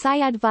 the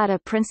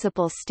Syādvāda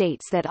principle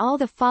states that all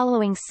the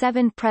following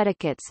 7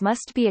 predicates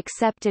must be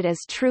accepted as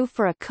true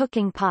for a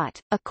cooking pot,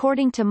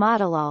 according to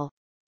Motilal.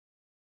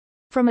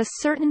 From a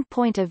certain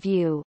point of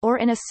view, or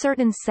in a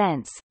certain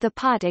sense, the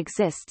pot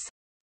exists.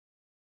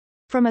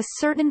 From a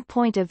certain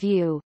point of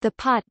view, the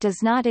pot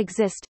does not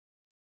exist.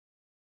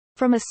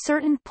 From a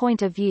certain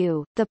point of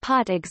view, the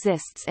pot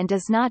exists and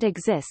does not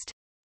exist.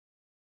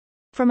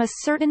 From a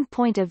certain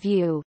point of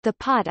view, the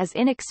pot is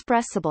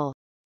inexpressible.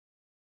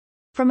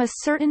 From a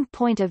certain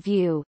point of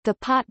view, the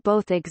pot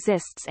both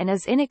exists and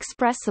is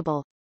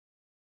inexpressible.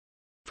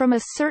 From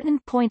a certain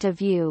point of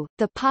view,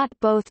 the pot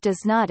both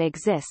does not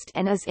exist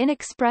and is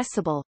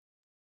inexpressible.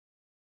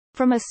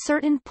 From a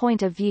certain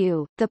point of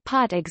view, the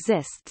pot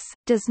exists,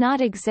 does not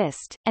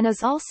exist, and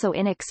is also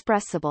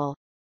inexpressible.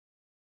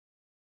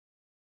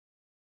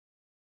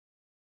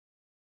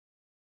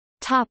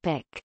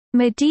 Topic: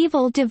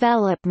 Medieval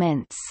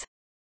developments.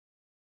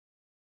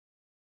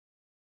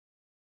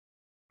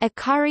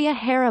 Acharya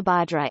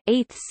Haribhadra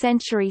 8th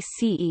century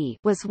CE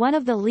was one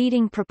of the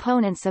leading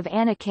proponents of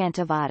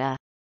Anekantavada.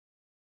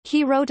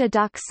 He wrote a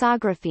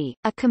doxography,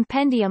 a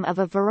compendium of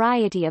a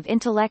variety of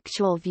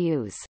intellectual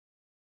views.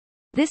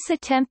 This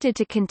attempted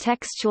to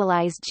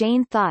contextualize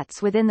Jain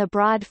thoughts within the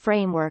broad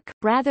framework,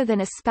 rather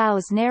than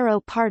espouse narrow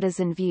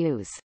partisan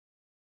views.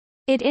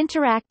 It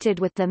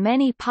interacted with the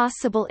many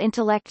possible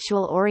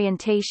intellectual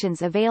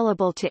orientations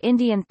available to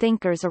Indian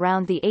thinkers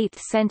around the 8th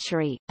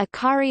century.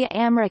 Acharya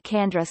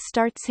Amaracandra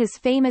starts his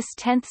famous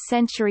 10th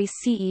century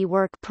CE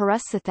work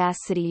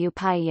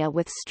Parasathasadiyupaya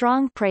with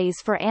strong praise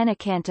for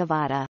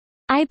Anekantavada.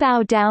 I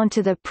bow down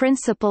to the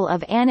principle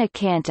of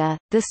Anekanta,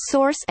 the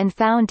source and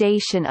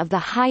foundation of the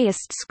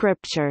highest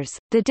scriptures,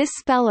 the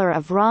dispeller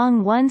of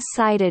wrong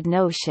one-sided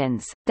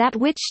notions, that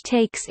which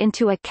takes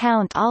into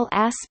account all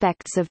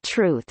aspects of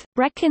truth,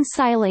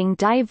 reconciling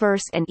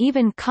diverse and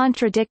even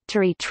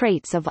contradictory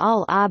traits of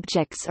all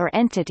objects or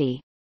entity.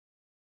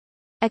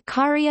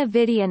 Acharya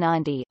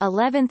Vidyanandi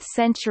 11th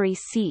century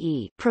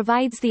CE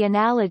provides the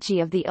analogy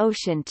of the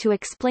ocean to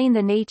explain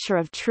the nature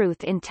of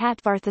truth in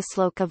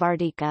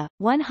Tattvarthaslokavardika,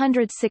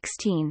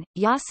 116.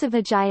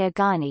 Yasavajaya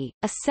Gani,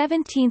 a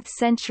 17th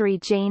century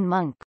Jain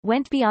monk,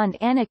 went beyond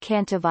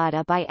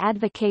Anekantavada by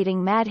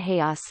advocating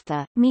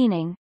Madhyastha,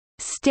 meaning,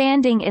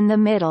 standing in the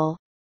middle,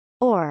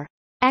 or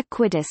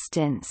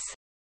equidistance.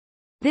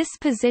 This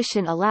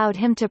position allowed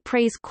him to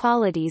praise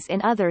qualities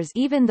in others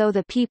even though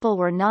the people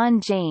were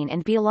non-Jain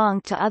and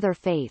belonged to other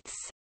faiths.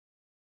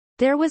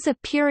 There was a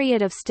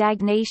period of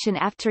stagnation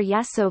after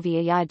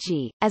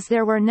Yasovayaji, as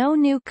there were no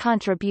new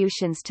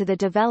contributions to the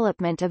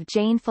development of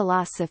Jain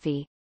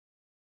philosophy.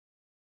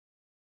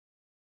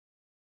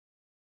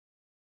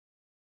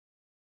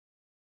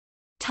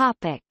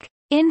 Topic: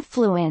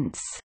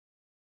 Influence.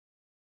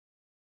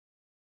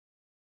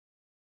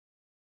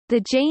 The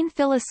Jain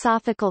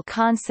philosophical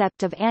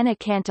concept of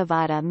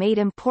Anekantavada made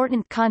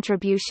important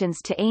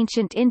contributions to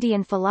ancient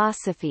Indian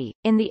philosophy,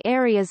 in the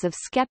areas of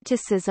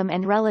skepticism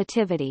and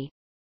relativity.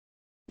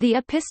 The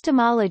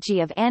epistemology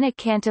of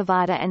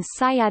Anekantavada and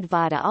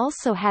Syādvāda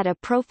also had a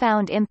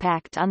profound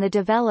impact on the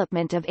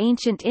development of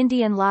ancient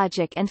Indian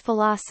logic and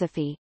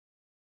philosophy.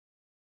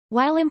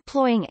 While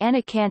employing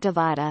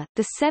Anekantavada,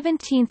 the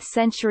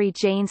 17th-century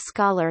Jain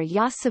scholar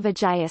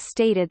Yasavajaya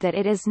stated that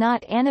it is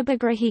not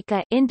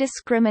anubhagrahika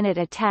indiscriminate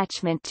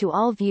attachment to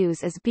all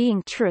views as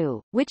being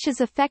true, which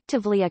is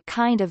effectively a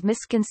kind of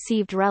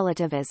misconceived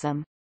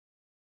relativism.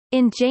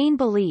 In Jain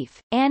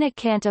belief,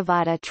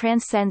 Anekantavada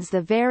transcends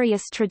the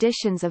various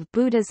traditions of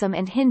Buddhism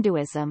and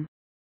Hinduism.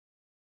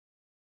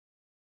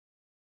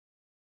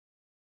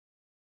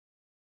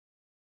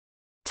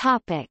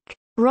 Topic: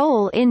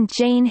 Role in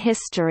Jain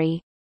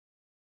history.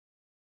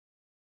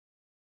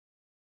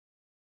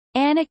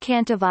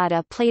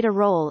 Anekantavada played a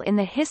role in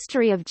the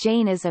history of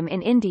Jainism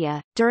in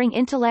India, during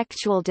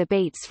intellectual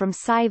debates from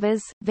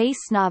Saivas,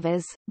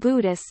 Vaisnavas,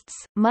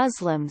 Buddhists,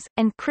 Muslims,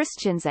 and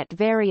Christians at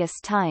various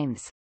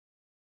times.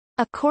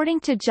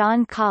 According to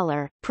John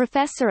Collar,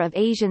 professor of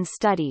Asian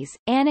studies,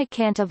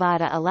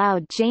 Anekantavada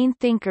allowed Jain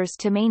thinkers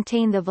to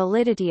maintain the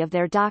validity of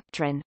their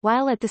doctrine,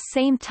 while at the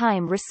same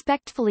time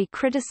respectfully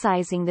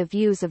criticizing the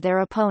views of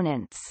their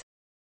opponents.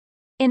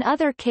 In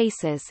other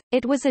cases,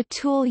 it was a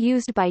tool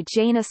used by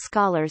Jaina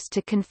scholars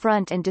to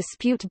confront and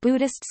dispute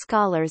Buddhist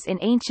scholars in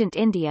ancient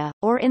India,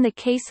 or in the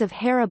case of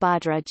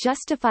Haribhadra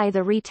justify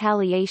the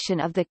retaliation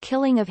of the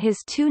killing of his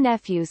two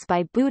nephews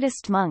by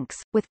Buddhist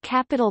monks, with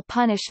capital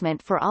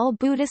punishment for all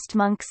Buddhist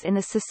monks in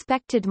the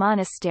suspected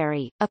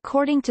monastery.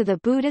 According to the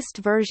Buddhist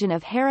version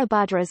of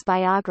Haribhadra's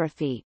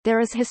biography,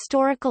 there is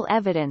historical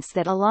evidence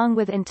that along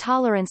with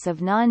intolerance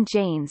of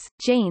non-Jains,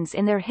 Jains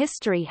in their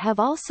history have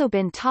also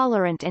been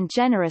tolerant and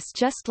generous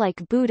just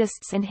like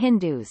Buddhists and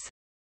Hindus.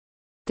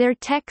 Their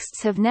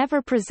texts have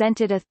never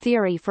presented a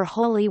theory for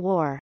holy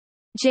war.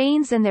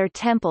 Jains and their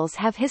temples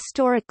have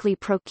historically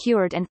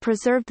procured and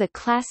preserved the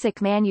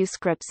classic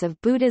manuscripts of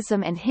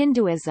Buddhism and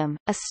Hinduism,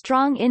 a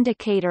strong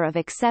indicator of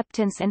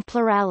acceptance and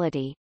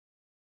plurality.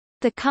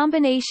 The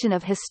combination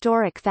of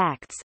historic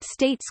facts,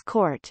 states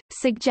court,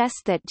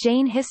 suggests that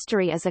Jain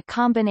history is a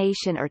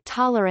combination or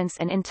tolerance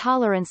and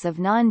intolerance of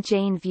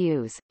non-Jain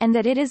views, and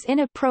that it is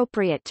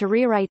inappropriate to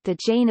rewrite the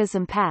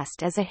Jainism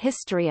past as a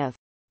history of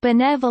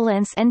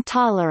benevolence and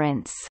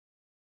tolerance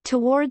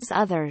towards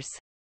others.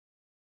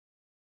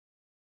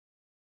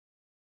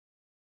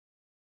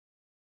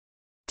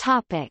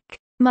 Topic: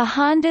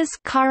 Mohandas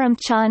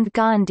Karamchand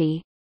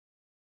Gandhi.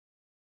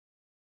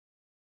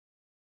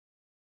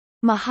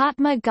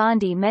 Mahatma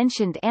Gandhi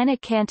mentioned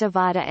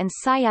Anekantavada and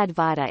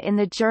Syādvāda in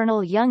the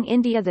journal Young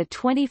India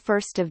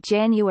 21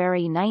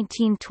 January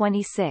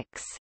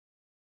 1926.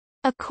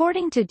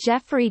 According to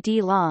Geoffrey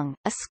D. Long,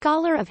 a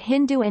scholar of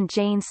Hindu and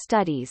Jain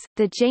studies,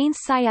 the Jain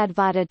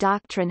Syādvāda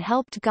doctrine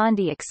helped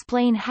Gandhi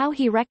explain how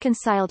he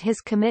reconciled his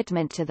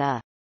commitment to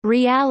the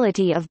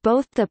reality of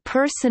both the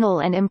personal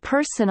and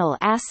impersonal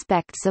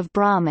aspects of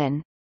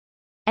Brahman,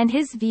 and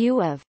his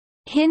view of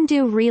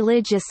Hindu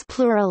religious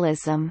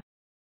pluralism.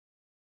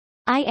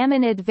 I am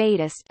an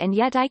Advaitist and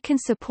yet I can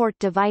support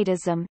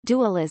dividism,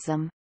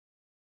 dualism.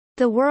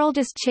 The world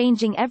is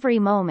changing every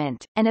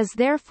moment, and is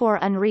therefore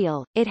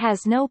unreal, it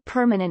has no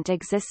permanent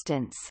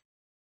existence.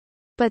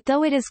 But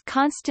though it is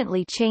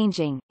constantly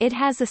changing, it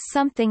has a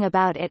something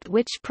about it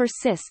which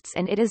persists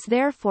and it is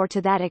therefore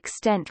to that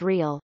extent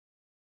real.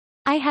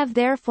 I have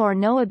therefore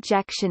no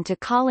objection to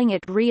calling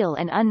it real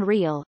and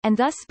unreal, and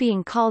thus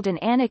being called an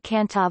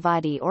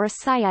Anekantavadi or a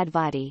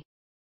Syādvādi.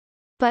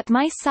 But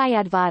my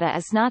Syādvāda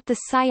is not the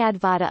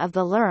Syādvāda of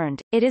the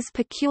learned, it is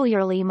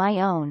peculiarly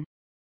my own.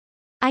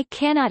 I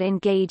cannot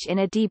engage in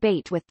a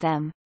debate with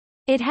them.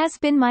 It has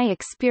been my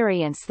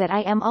experience that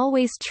I am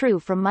always true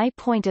from my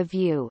point of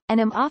view, and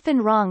am often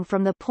wrong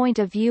from the point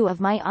of view of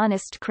my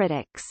honest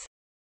critics.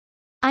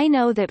 I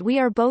know that we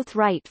are both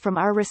right from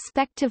our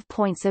respective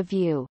points of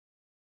view.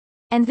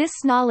 And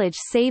this knowledge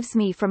saves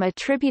me from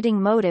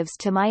attributing motives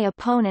to my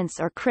opponents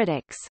or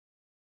critics.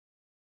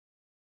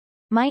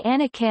 My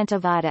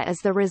Anekantavada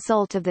is the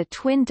result of the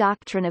twin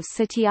doctrine of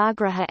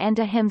satyagraha and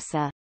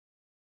ahimsa.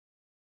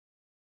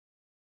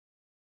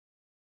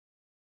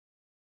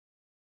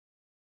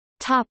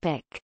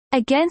 Topic: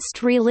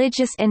 Against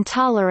religious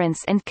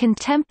intolerance and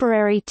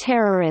contemporary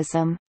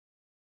terrorism.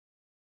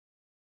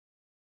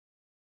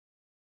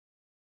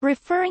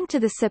 Referring to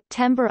the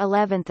September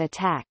 11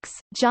 attacks,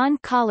 John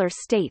Collar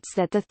states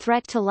that the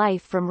threat to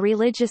life from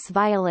religious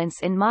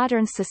violence in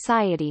modern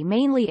society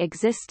mainly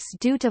exists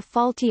due to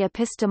faulty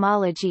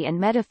epistemology and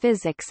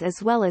metaphysics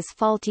as well as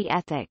faulty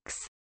ethics.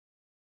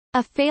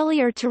 A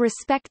failure to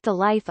respect the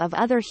life of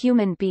other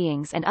human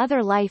beings and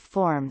other life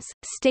forms,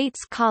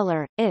 states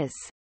Collar, is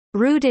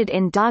rooted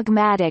in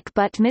dogmatic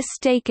but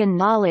mistaken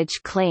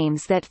knowledge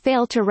claims that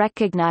fail to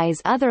recognize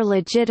other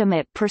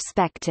legitimate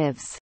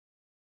perspectives.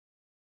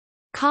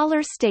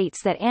 Collar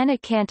states that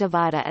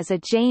Anekantavada is a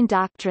Jain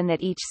doctrine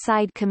that each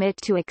side commit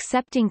to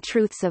accepting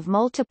truths of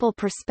multiple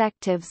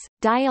perspectives,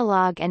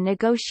 dialogue and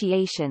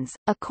negotiations.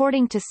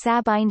 According to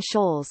Sabine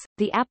Scholz,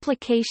 the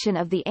application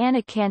of the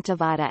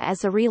Anekantavada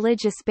as a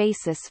religious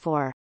basis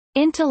for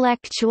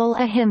intellectual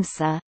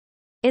ahimsa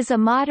is a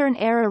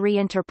modern-era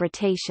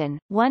reinterpretation,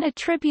 one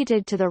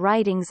attributed to the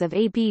writings of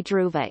A. B.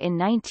 Dhruva in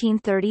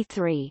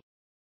 1933.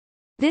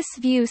 This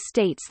view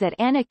states that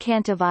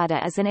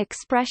Anekantavada is an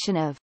expression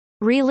of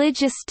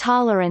religious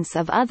tolerance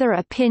of other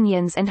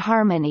opinions and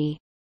harmony.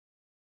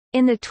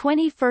 In the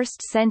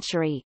 21st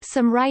century,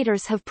 some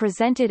writers have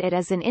presented it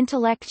as an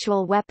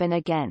intellectual weapon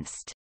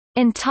against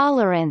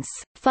intolerance,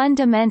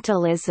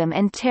 fundamentalism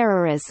and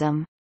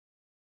terrorism.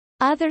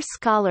 Other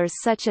scholars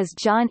such as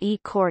John E.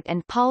 Court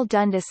and Paul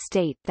Dundas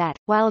state that,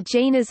 while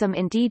Jainism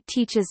indeed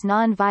teaches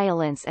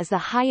non-violence as the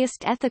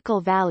highest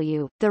ethical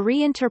value, the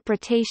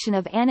reinterpretation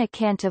of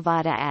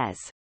Anekantavada as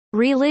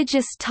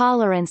religious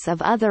tolerance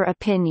of other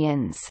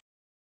opinions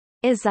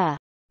is a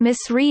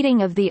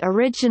misreading of the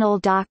original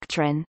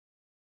doctrine.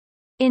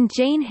 In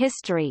Jain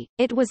history,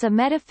 it was a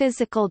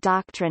metaphysical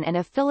doctrine and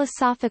a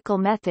philosophical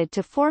method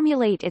to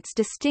formulate its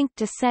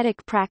distinct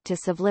ascetic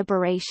practice of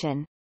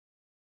liberation.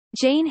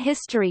 Jain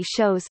history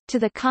shows, to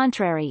the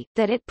contrary,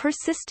 that it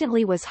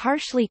persistently was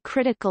harshly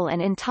critical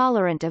and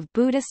intolerant of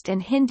Buddhist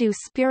and Hindu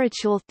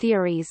spiritual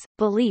theories,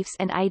 beliefs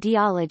and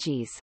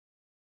ideologies.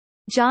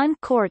 John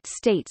Court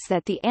states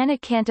that the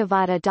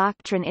Anekantavada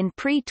doctrine in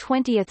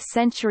pre-20th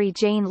century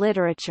Jain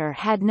literature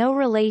had no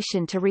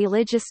relation to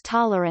religious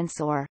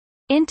tolerance or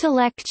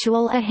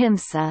intellectual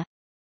ahimsa.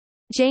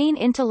 Jain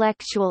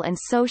intellectual and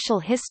social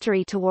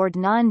history toward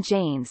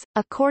non-Jains,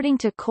 according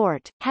to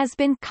Court, has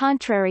been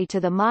contrary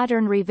to the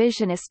modern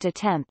revisionist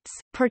attempts,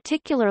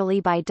 particularly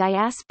by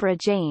diaspora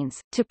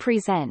Jains, to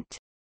present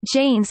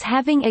Jains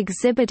having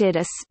exhibited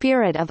a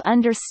spirit of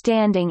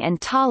understanding and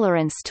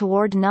tolerance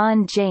toward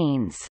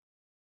non-Jains,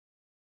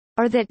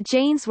 or that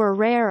Jains were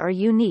rare or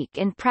unique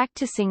in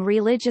practicing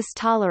religious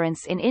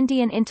tolerance in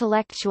Indian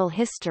intellectual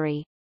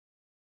history.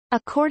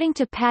 According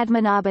to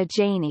Padmanabha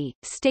Jaini,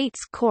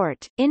 states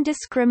Court,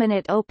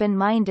 indiscriminate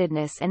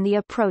open-mindedness and the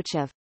approach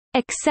of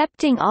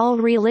accepting all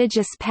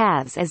religious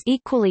paths as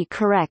equally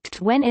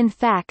correct when in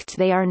fact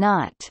they are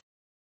not,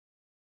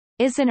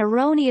 is an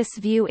erroneous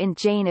view in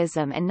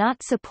Jainism and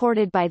not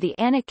supported by the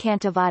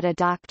Anekantavada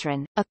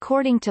doctrine.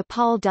 According to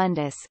Paul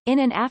Dundas, in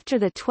and after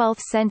the 12th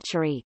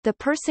century, the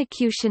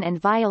persecution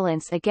and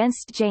violence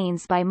against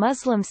Jains by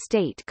Muslim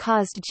state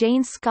caused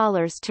Jain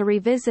scholars to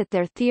revisit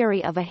their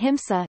theory of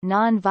ahimsa,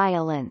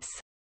 non-violence.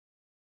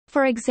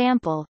 For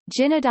example,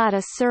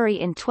 Jinadatta Suri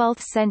in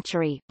 12th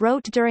century,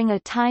 wrote during a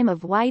time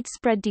of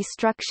widespread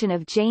destruction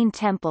of Jain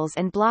temples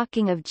and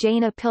blocking of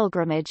Jaina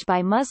pilgrimage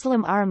by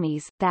Muslim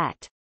armies,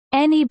 that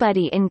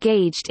anybody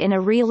engaged in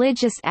a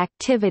religious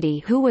activity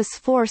who was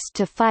forced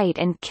to fight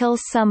and kill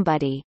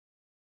somebody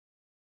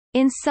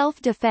in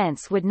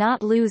self-defense would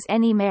not lose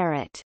any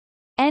merit.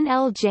 N.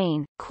 L.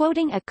 Jain,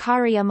 quoting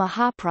Acharya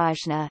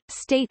Mahaprajna,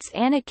 states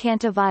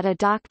Anekantavada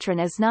doctrine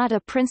is not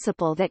a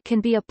principle that can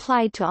be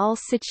applied to all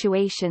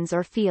situations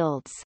or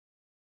fields.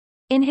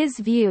 In his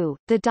view,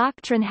 the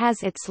doctrine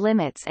has its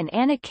limits and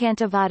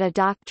Anekantavada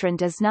doctrine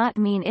does not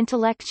mean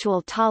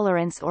intellectual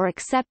tolerance or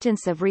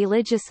acceptance of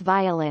religious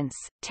violence,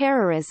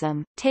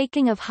 terrorism,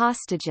 taking of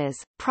hostages,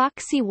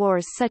 proxy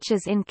wars such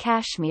as in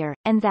Kashmir,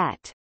 and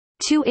that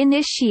to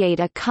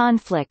initiate a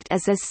conflict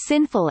is as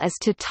sinful as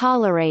to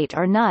tolerate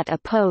or not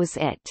oppose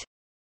it.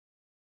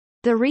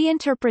 The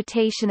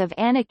reinterpretation of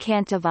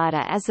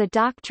Anekantavada as a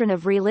doctrine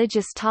of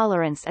religious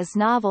tolerance is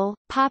novel,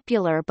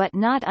 popular but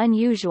not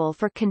unusual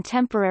for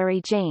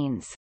contemporary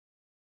Jains.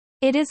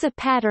 It is a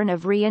pattern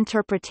of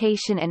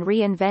reinterpretation and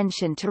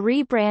reinvention to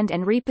rebrand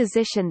and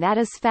reposition that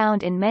is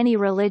found in many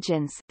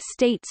religions,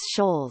 states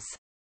Scholes.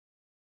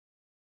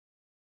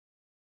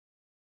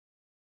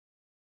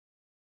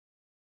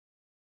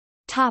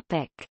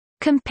 Topic: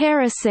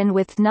 Comparison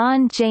with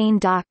non-Jain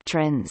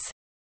doctrines.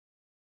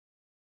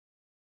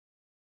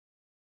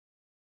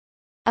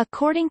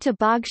 According to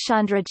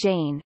Bhagchandra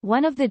Jain,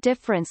 one of the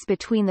difference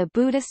between the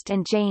Buddhist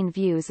and Jain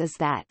views is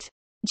that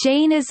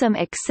Jainism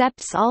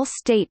accepts all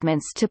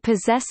statements to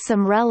possess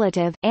some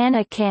relative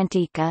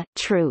anakantika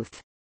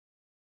truth,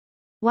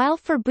 while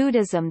for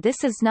Buddhism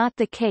this is not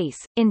the case.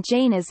 In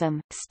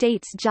Jainism,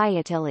 states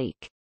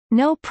Jayatilik,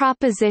 no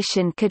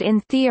proposition could in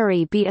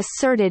theory be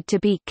asserted to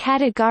be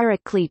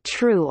categorically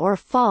true or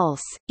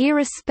false,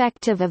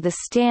 irrespective of the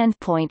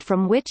standpoint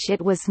from which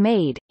it was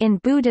made. In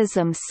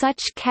Buddhism,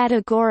 such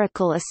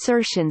categorical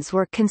assertions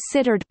were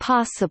considered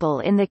possible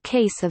in the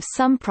case of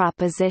some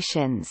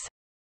propositions.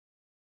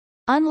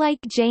 Unlike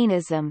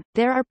Jainism,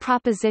 there are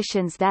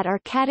propositions that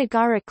are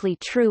categorically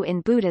true in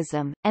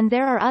Buddhism, and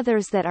there are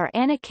others that are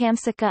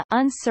anakamsika,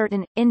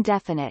 uncertain,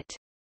 indefinite.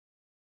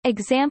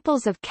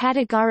 Examples of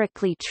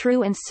categorically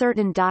true and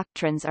certain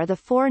doctrines are the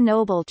Four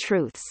Noble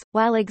Truths,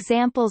 while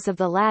examples of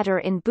the latter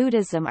in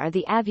Buddhism are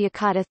the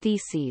Avyakata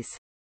theses.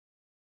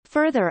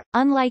 Further,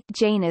 unlike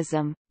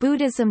Jainism,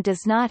 Buddhism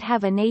does not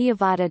have a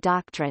Nayavāda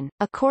doctrine.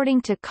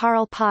 According to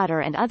Karl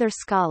Potter and other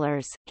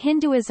scholars,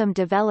 Hinduism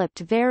developed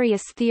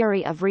various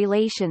theory of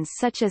relations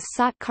such as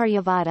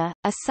Satkaryavada,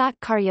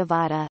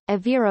 Asatkaryavada,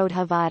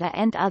 Avirodhavada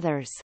and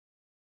others.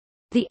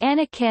 The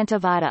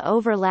Anekantavada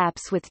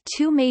overlaps with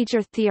two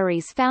major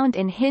theories found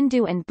in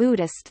Hindu and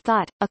Buddhist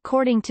thought,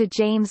 according to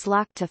James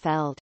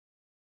Lochtefeld.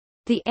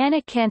 The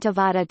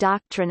Anekantavada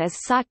doctrine is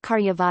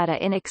Satkaryavada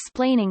in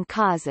explaining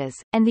causes,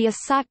 and the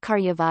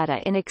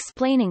Asatkaryavada in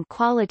explaining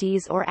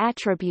qualities or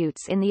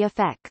attributes in the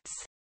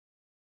effects.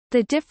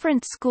 The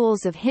different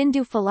schools of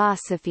Hindu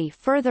philosophy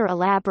further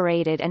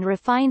elaborated and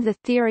refined the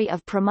theory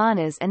of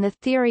pramanas and the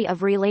theory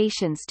of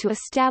relations to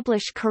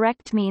establish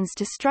correct means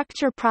to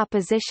structure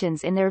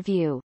propositions in their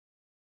view.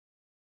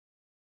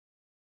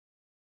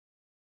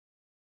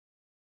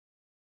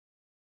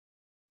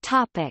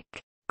 Topic: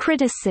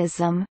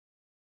 Criticism.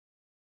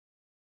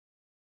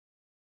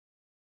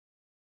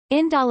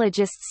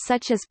 Indologists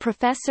such as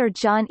Professor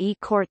John E.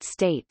 Court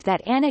state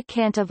that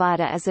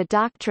Anekantavada is a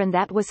doctrine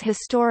that was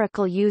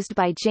historically used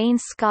by Jain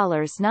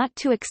scholars not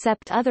to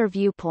accept other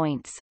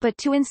viewpoints, but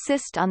to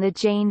insist on the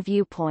Jain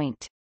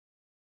viewpoint.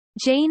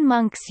 Jain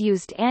monks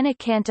used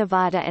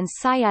Anekantavada and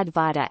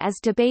Syādvāda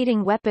as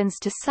debating weapons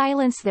to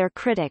silence their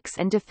critics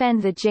and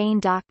defend the Jain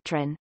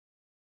doctrine.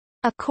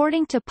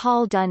 According to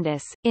Paul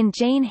Dundas, in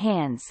Jain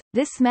hands,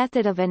 this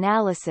method of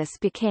analysis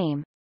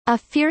became a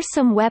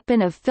fearsome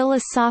weapon of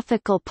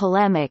philosophical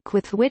polemic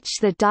with which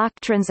the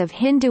doctrines of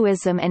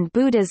Hinduism and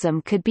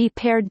Buddhism could be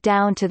pared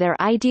down to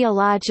their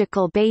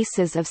ideological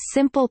bases of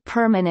simple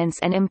permanence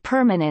and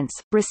impermanence,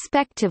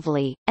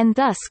 respectively, and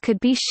thus could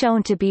be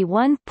shown to be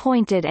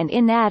one-pointed and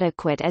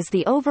inadequate as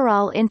the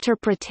overall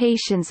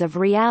interpretations of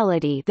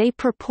reality they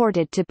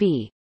purported to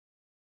be.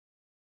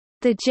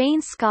 The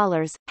Jain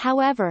scholars,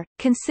 however,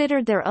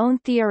 considered their own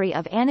theory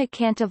of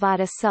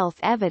Anekantavada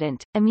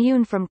self-evident,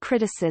 immune from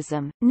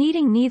criticism,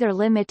 needing neither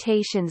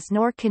limitations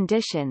nor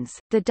conditions.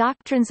 The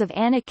doctrines of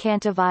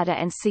Anekantavada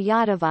and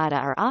Syādvāda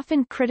are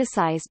often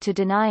criticized to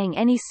denying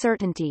any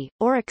certainty,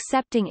 or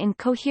accepting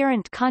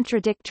incoherent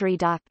contradictory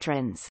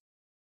doctrines.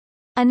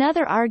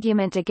 Another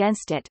argument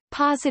against it,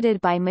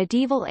 posited by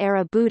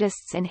medieval-era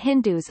Buddhists and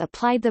Hindus,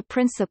 applied the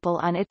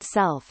principle on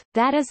itself,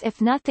 that is, if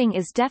nothing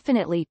is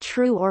definitely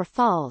true or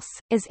false,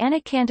 is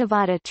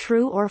Anekantavada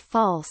true or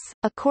false?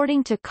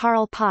 According to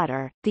Karl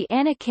Popper, the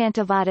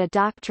Anekantavada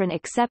doctrine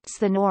accepts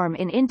the norm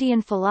in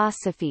Indian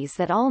philosophies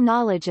that all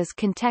knowledge is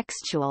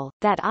contextual,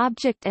 that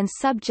object and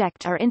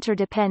subject are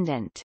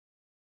interdependent.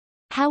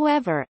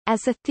 However,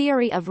 as a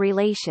theory of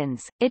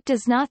relations, it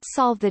does not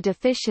solve the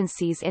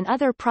deficiencies in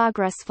other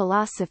progress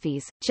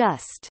philosophies,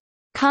 just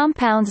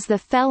compounds the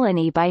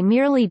felony by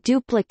merely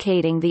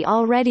duplicating the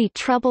already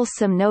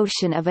troublesome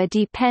notion of a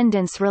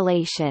dependence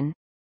relation.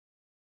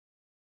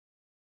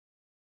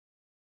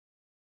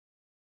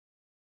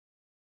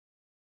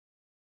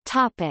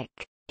 Topic: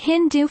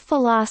 Hindu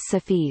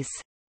philosophies.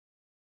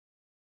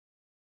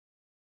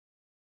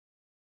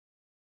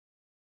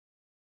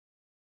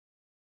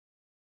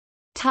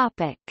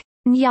 Topic: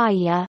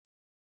 Nyaya.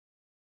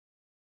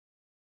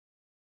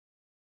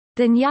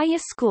 The Nyaya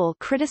school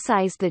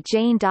criticized the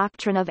Jain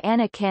doctrine of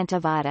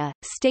Anekantavada,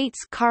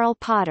 states Karl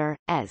Popper,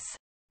 as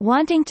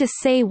wanting to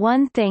say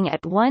one thing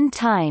at one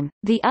time,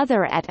 the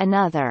other at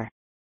another,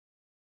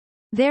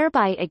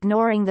 thereby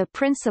ignoring the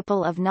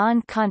principle of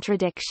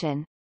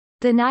non-contradiction.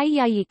 The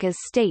Nayayika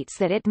states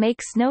that it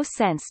makes no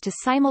sense to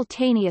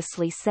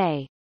simultaneously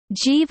say,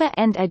 Jiva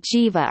and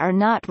Ajiva are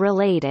not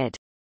related,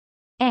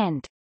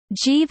 and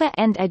Jiva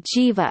and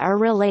Ajiva are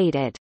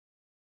related.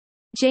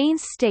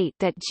 Jains state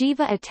that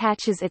Jiva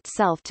attaches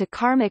itself to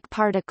karmic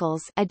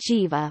particles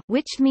ajiva,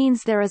 which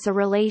means there is a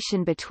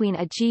relation between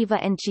Ajiva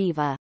and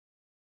Jiva.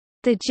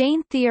 The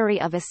Jain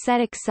theory of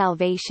ascetic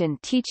salvation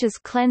teaches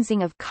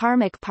cleansing of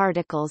karmic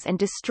particles and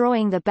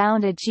destroying the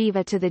bound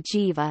Ajiva to the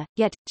Jiva,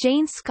 yet,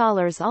 Jain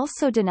scholars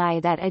also deny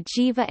that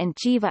Ajiva and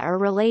Jiva are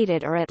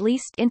related or at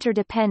least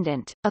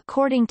interdependent,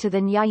 according to the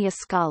Nyaya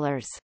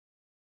scholars.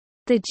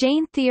 The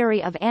Jain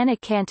theory of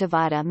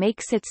Anekantavada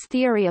makes its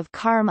theory of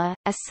karma,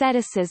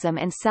 asceticism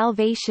and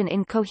salvation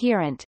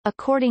incoherent,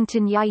 according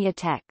to Nyaya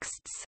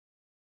texts.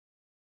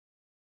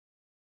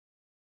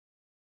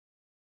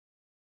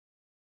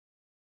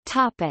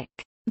 Topic: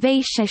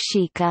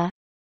 Vaisheshika.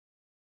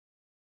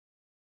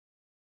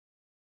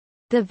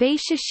 The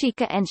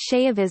Vaisheshika and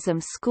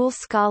Shaivism school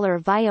scholar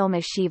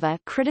Vaisheshika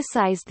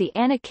criticized the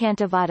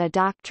Anekantavada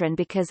doctrine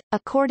because,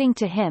 according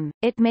to him,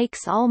 it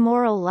makes all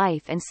moral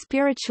life and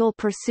spiritual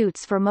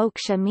pursuits for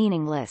moksha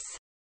meaningless.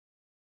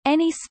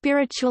 Any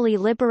spiritually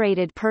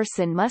liberated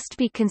person must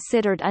be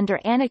considered under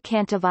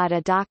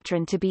Anekantavada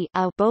doctrine to be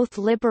a both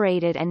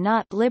liberated and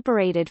not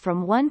liberated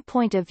from one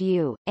point of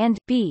view, and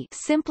b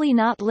simply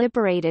not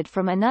liberated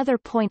from another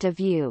point of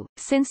view,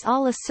 since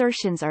all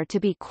assertions are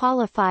to be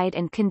qualified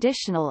and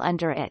conditional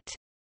under it.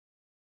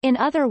 In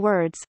other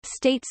words,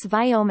 states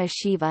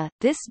Vaisheshika,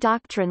 this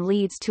doctrine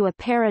leads to a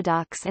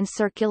paradox and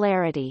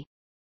circularity.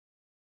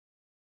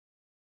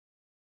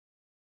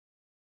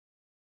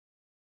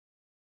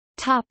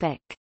 Topic: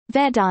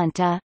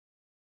 Vedanta.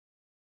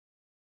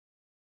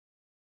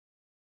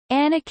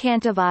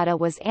 Anekantavada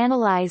was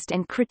analyzed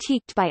and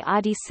critiqued by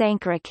Adi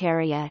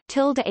Sankaracharya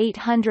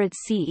 800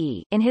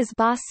 CE in his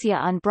Bhāsya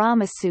on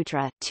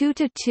Brahmasutra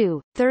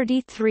 2-2,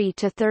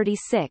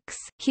 33-36.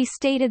 He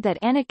stated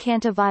that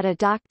Anekantavada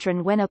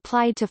doctrine when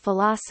applied to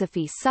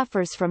philosophy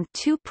suffers from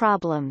two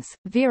problems,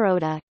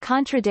 viroda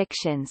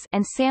contradictions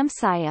and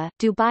samsaya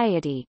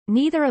dubiety,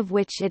 neither of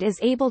which it is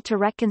able to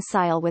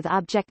reconcile with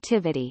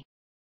objectivity.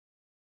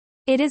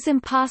 It is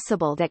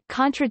impossible that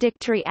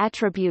contradictory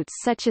attributes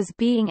such as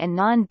being and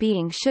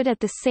non-being should at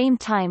the same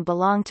time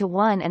belong to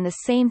one and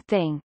the same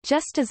thing,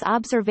 just as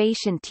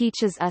observation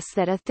teaches us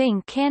that a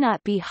thing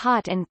cannot be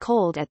hot and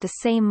cold at the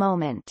same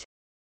moment.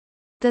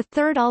 The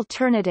third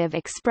alternative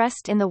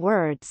expressed in the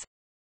words,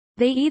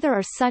 "they either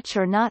are such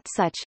or not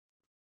such,"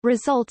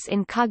 results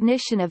in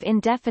cognition of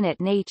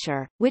indefinite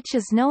nature, which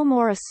is no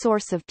more a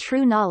source of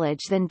true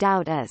knowledge than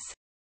doubt is.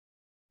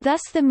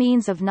 Thus the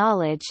means of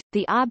knowledge,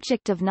 the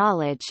object of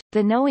knowledge,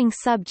 the knowing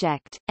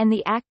subject, and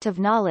the act of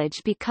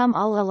knowledge become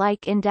all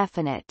alike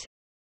indefinite.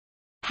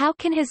 How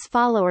can his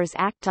followers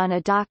act on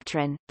a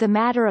doctrine, the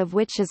matter of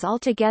which is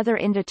altogether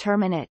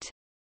indeterminate?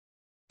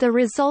 The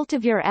result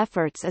of your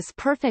efforts is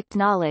perfect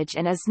knowledge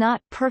and is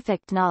not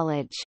perfect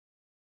knowledge.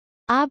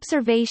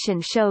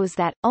 Observation shows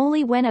that,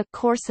 only when a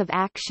course of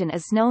action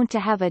is known to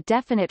have a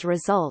definite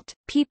result,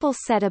 people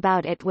set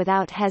about it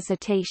without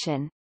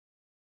hesitation.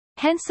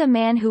 Hence a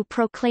man who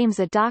proclaims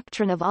a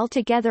doctrine of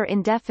altogether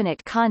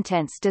indefinite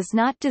contents does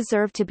not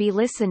deserve to be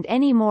listened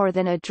any more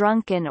than a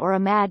drunken or a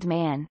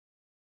madman.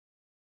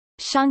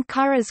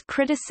 Shankara's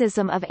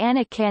criticism of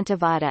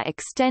Anekantavada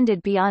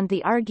extended beyond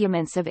the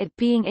arguments of it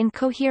being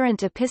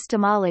incoherent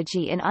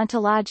epistemology in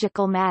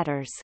ontological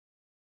matters.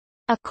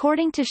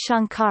 According to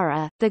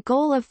Shankara, the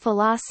goal of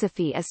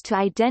philosophy is to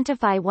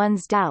identify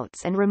one's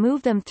doubts and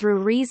remove them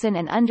through reason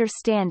and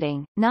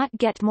understanding, not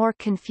get more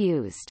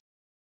confused.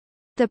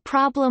 The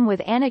problem with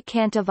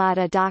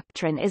Anekantavada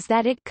doctrine is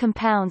that it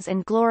compounds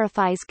and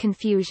glorifies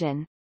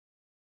confusion.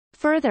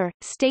 Further,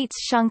 states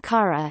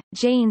Shankara,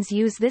 Jains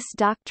use this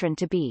doctrine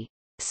to be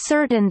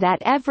certain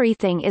that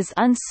everything is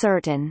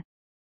uncertain.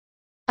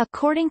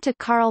 According to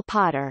Karl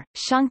Popper,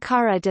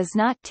 Shankara does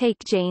not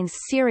take Jains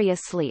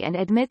seriously and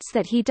admits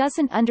that he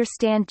doesn't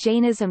understand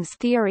Jainism's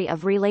theory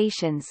of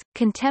relations.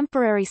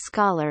 Contemporary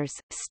scholars,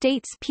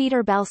 states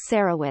Peter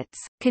Balcerowicz,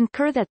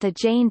 concur that the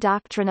Jain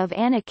doctrine of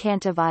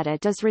Anekantavada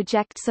does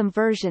reject some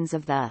versions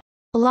of the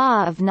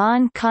law of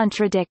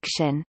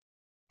non-contradiction,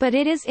 but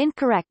it is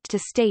incorrect to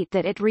state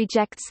that it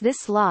rejects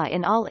this law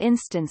in all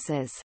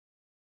instances.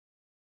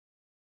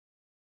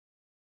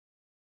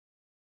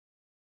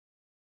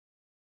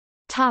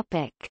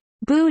 Topic: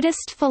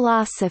 Buddhist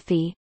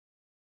philosophy.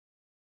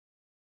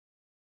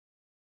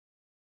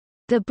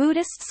 The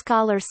Buddhist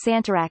scholar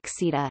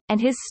Santaraksita,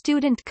 and his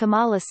student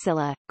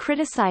Kamalasila,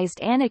 criticized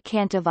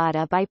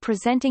Anekantavada by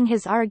presenting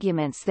his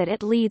arguments that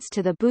it leads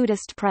to the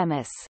Buddhist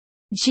premise,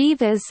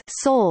 Jivas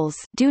souls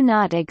do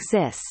not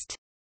exist.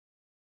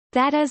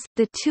 That is,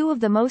 the two of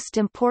the most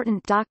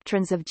important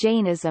doctrines of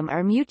Jainism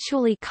are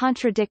mutually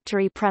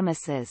contradictory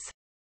premises.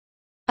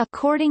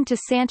 According to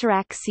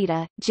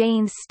Santaraksita,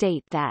 Jains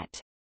state that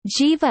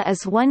Jiva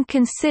is one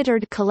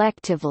considered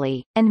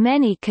collectively, and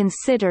many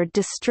considered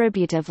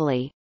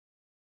distributively.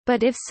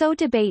 But if so,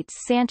 debates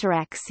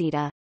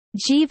Santaraksita,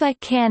 Jiva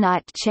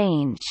cannot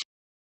change.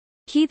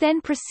 He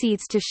then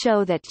proceeds to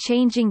show that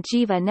changing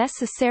Jiva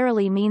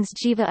necessarily means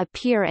Jiva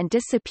appear and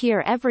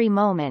disappear every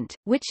moment,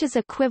 which is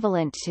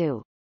equivalent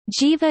to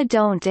Jiva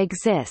don't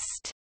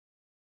exist.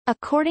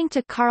 According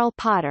to Karl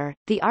Popper,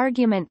 the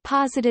argument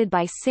posited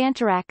by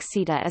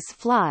Santaraksita is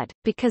flawed,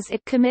 because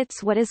it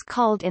commits what is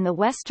called in the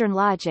Western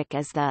logic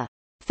as the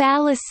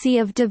fallacy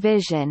of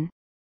division.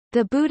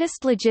 The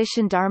Buddhist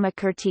logician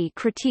Dharmakirti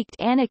critiqued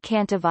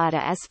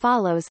Anekantavada as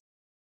follows: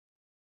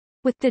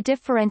 with the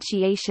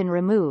differentiation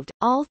removed,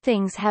 all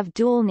things have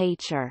dual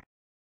nature.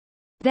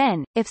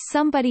 Then, if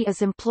somebody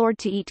is implored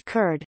to eat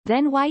curd,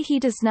 then why he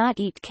does not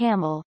eat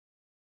camel?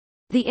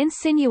 The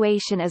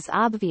insinuation is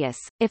obvious: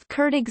 if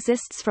curd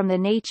exists from the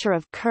nature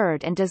of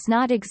curd and does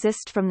not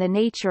exist from the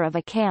nature of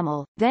a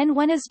camel, then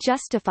one is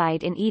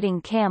justified in eating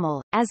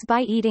camel, as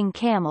by eating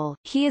camel,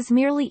 he is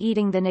merely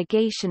eating the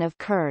negation of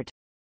curd.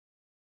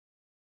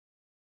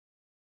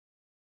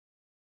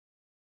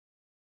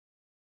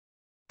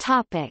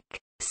 Topic: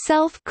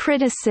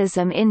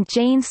 self-criticism in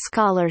Jain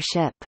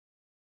scholarship.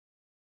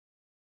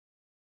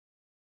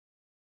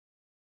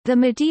 The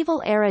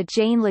medieval-era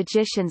Jain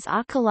logicians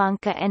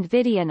Akalanka and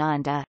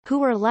Vidyananda, who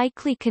were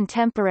likely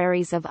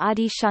contemporaries of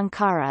Adi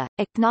Shankara,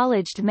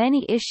 acknowledged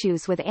many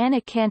issues with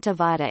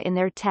Anekantavada in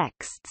their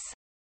texts.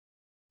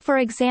 For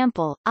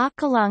example,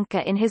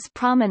 Akalanka in his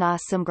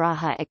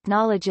Pramanasamgraha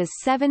acknowledges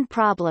 7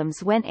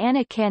 problems when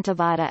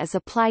Anekantavada is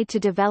applied to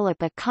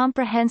develop a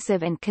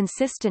comprehensive and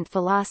consistent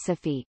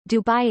philosophy: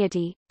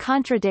 dubiety,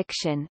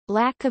 contradiction,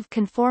 lack of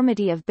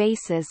conformity of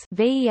bases,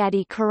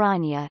 Vayadi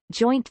Karanya,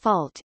 joint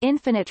fault,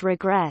 infinite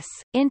regress,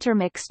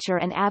 intermixture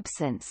and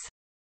absence.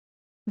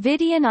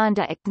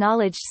 Vidyananda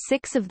acknowledged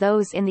 6 of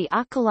those in the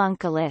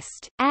Akalanka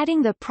list,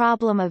 adding the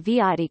problem of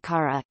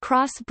vyadikara,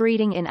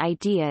 cross-breeding in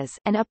ideas,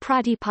 and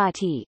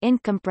apratipati,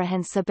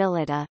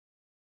 incomprehensibility.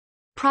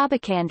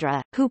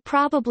 Prabhakandra, who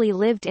probably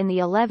lived in the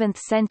 11th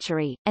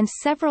century, and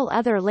several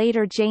other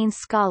later Jain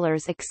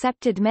scholars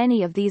accepted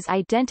many of these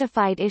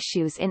identified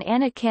issues in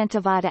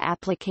Anekantavada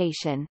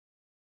application.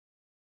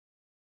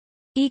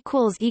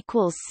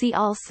 See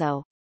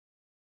also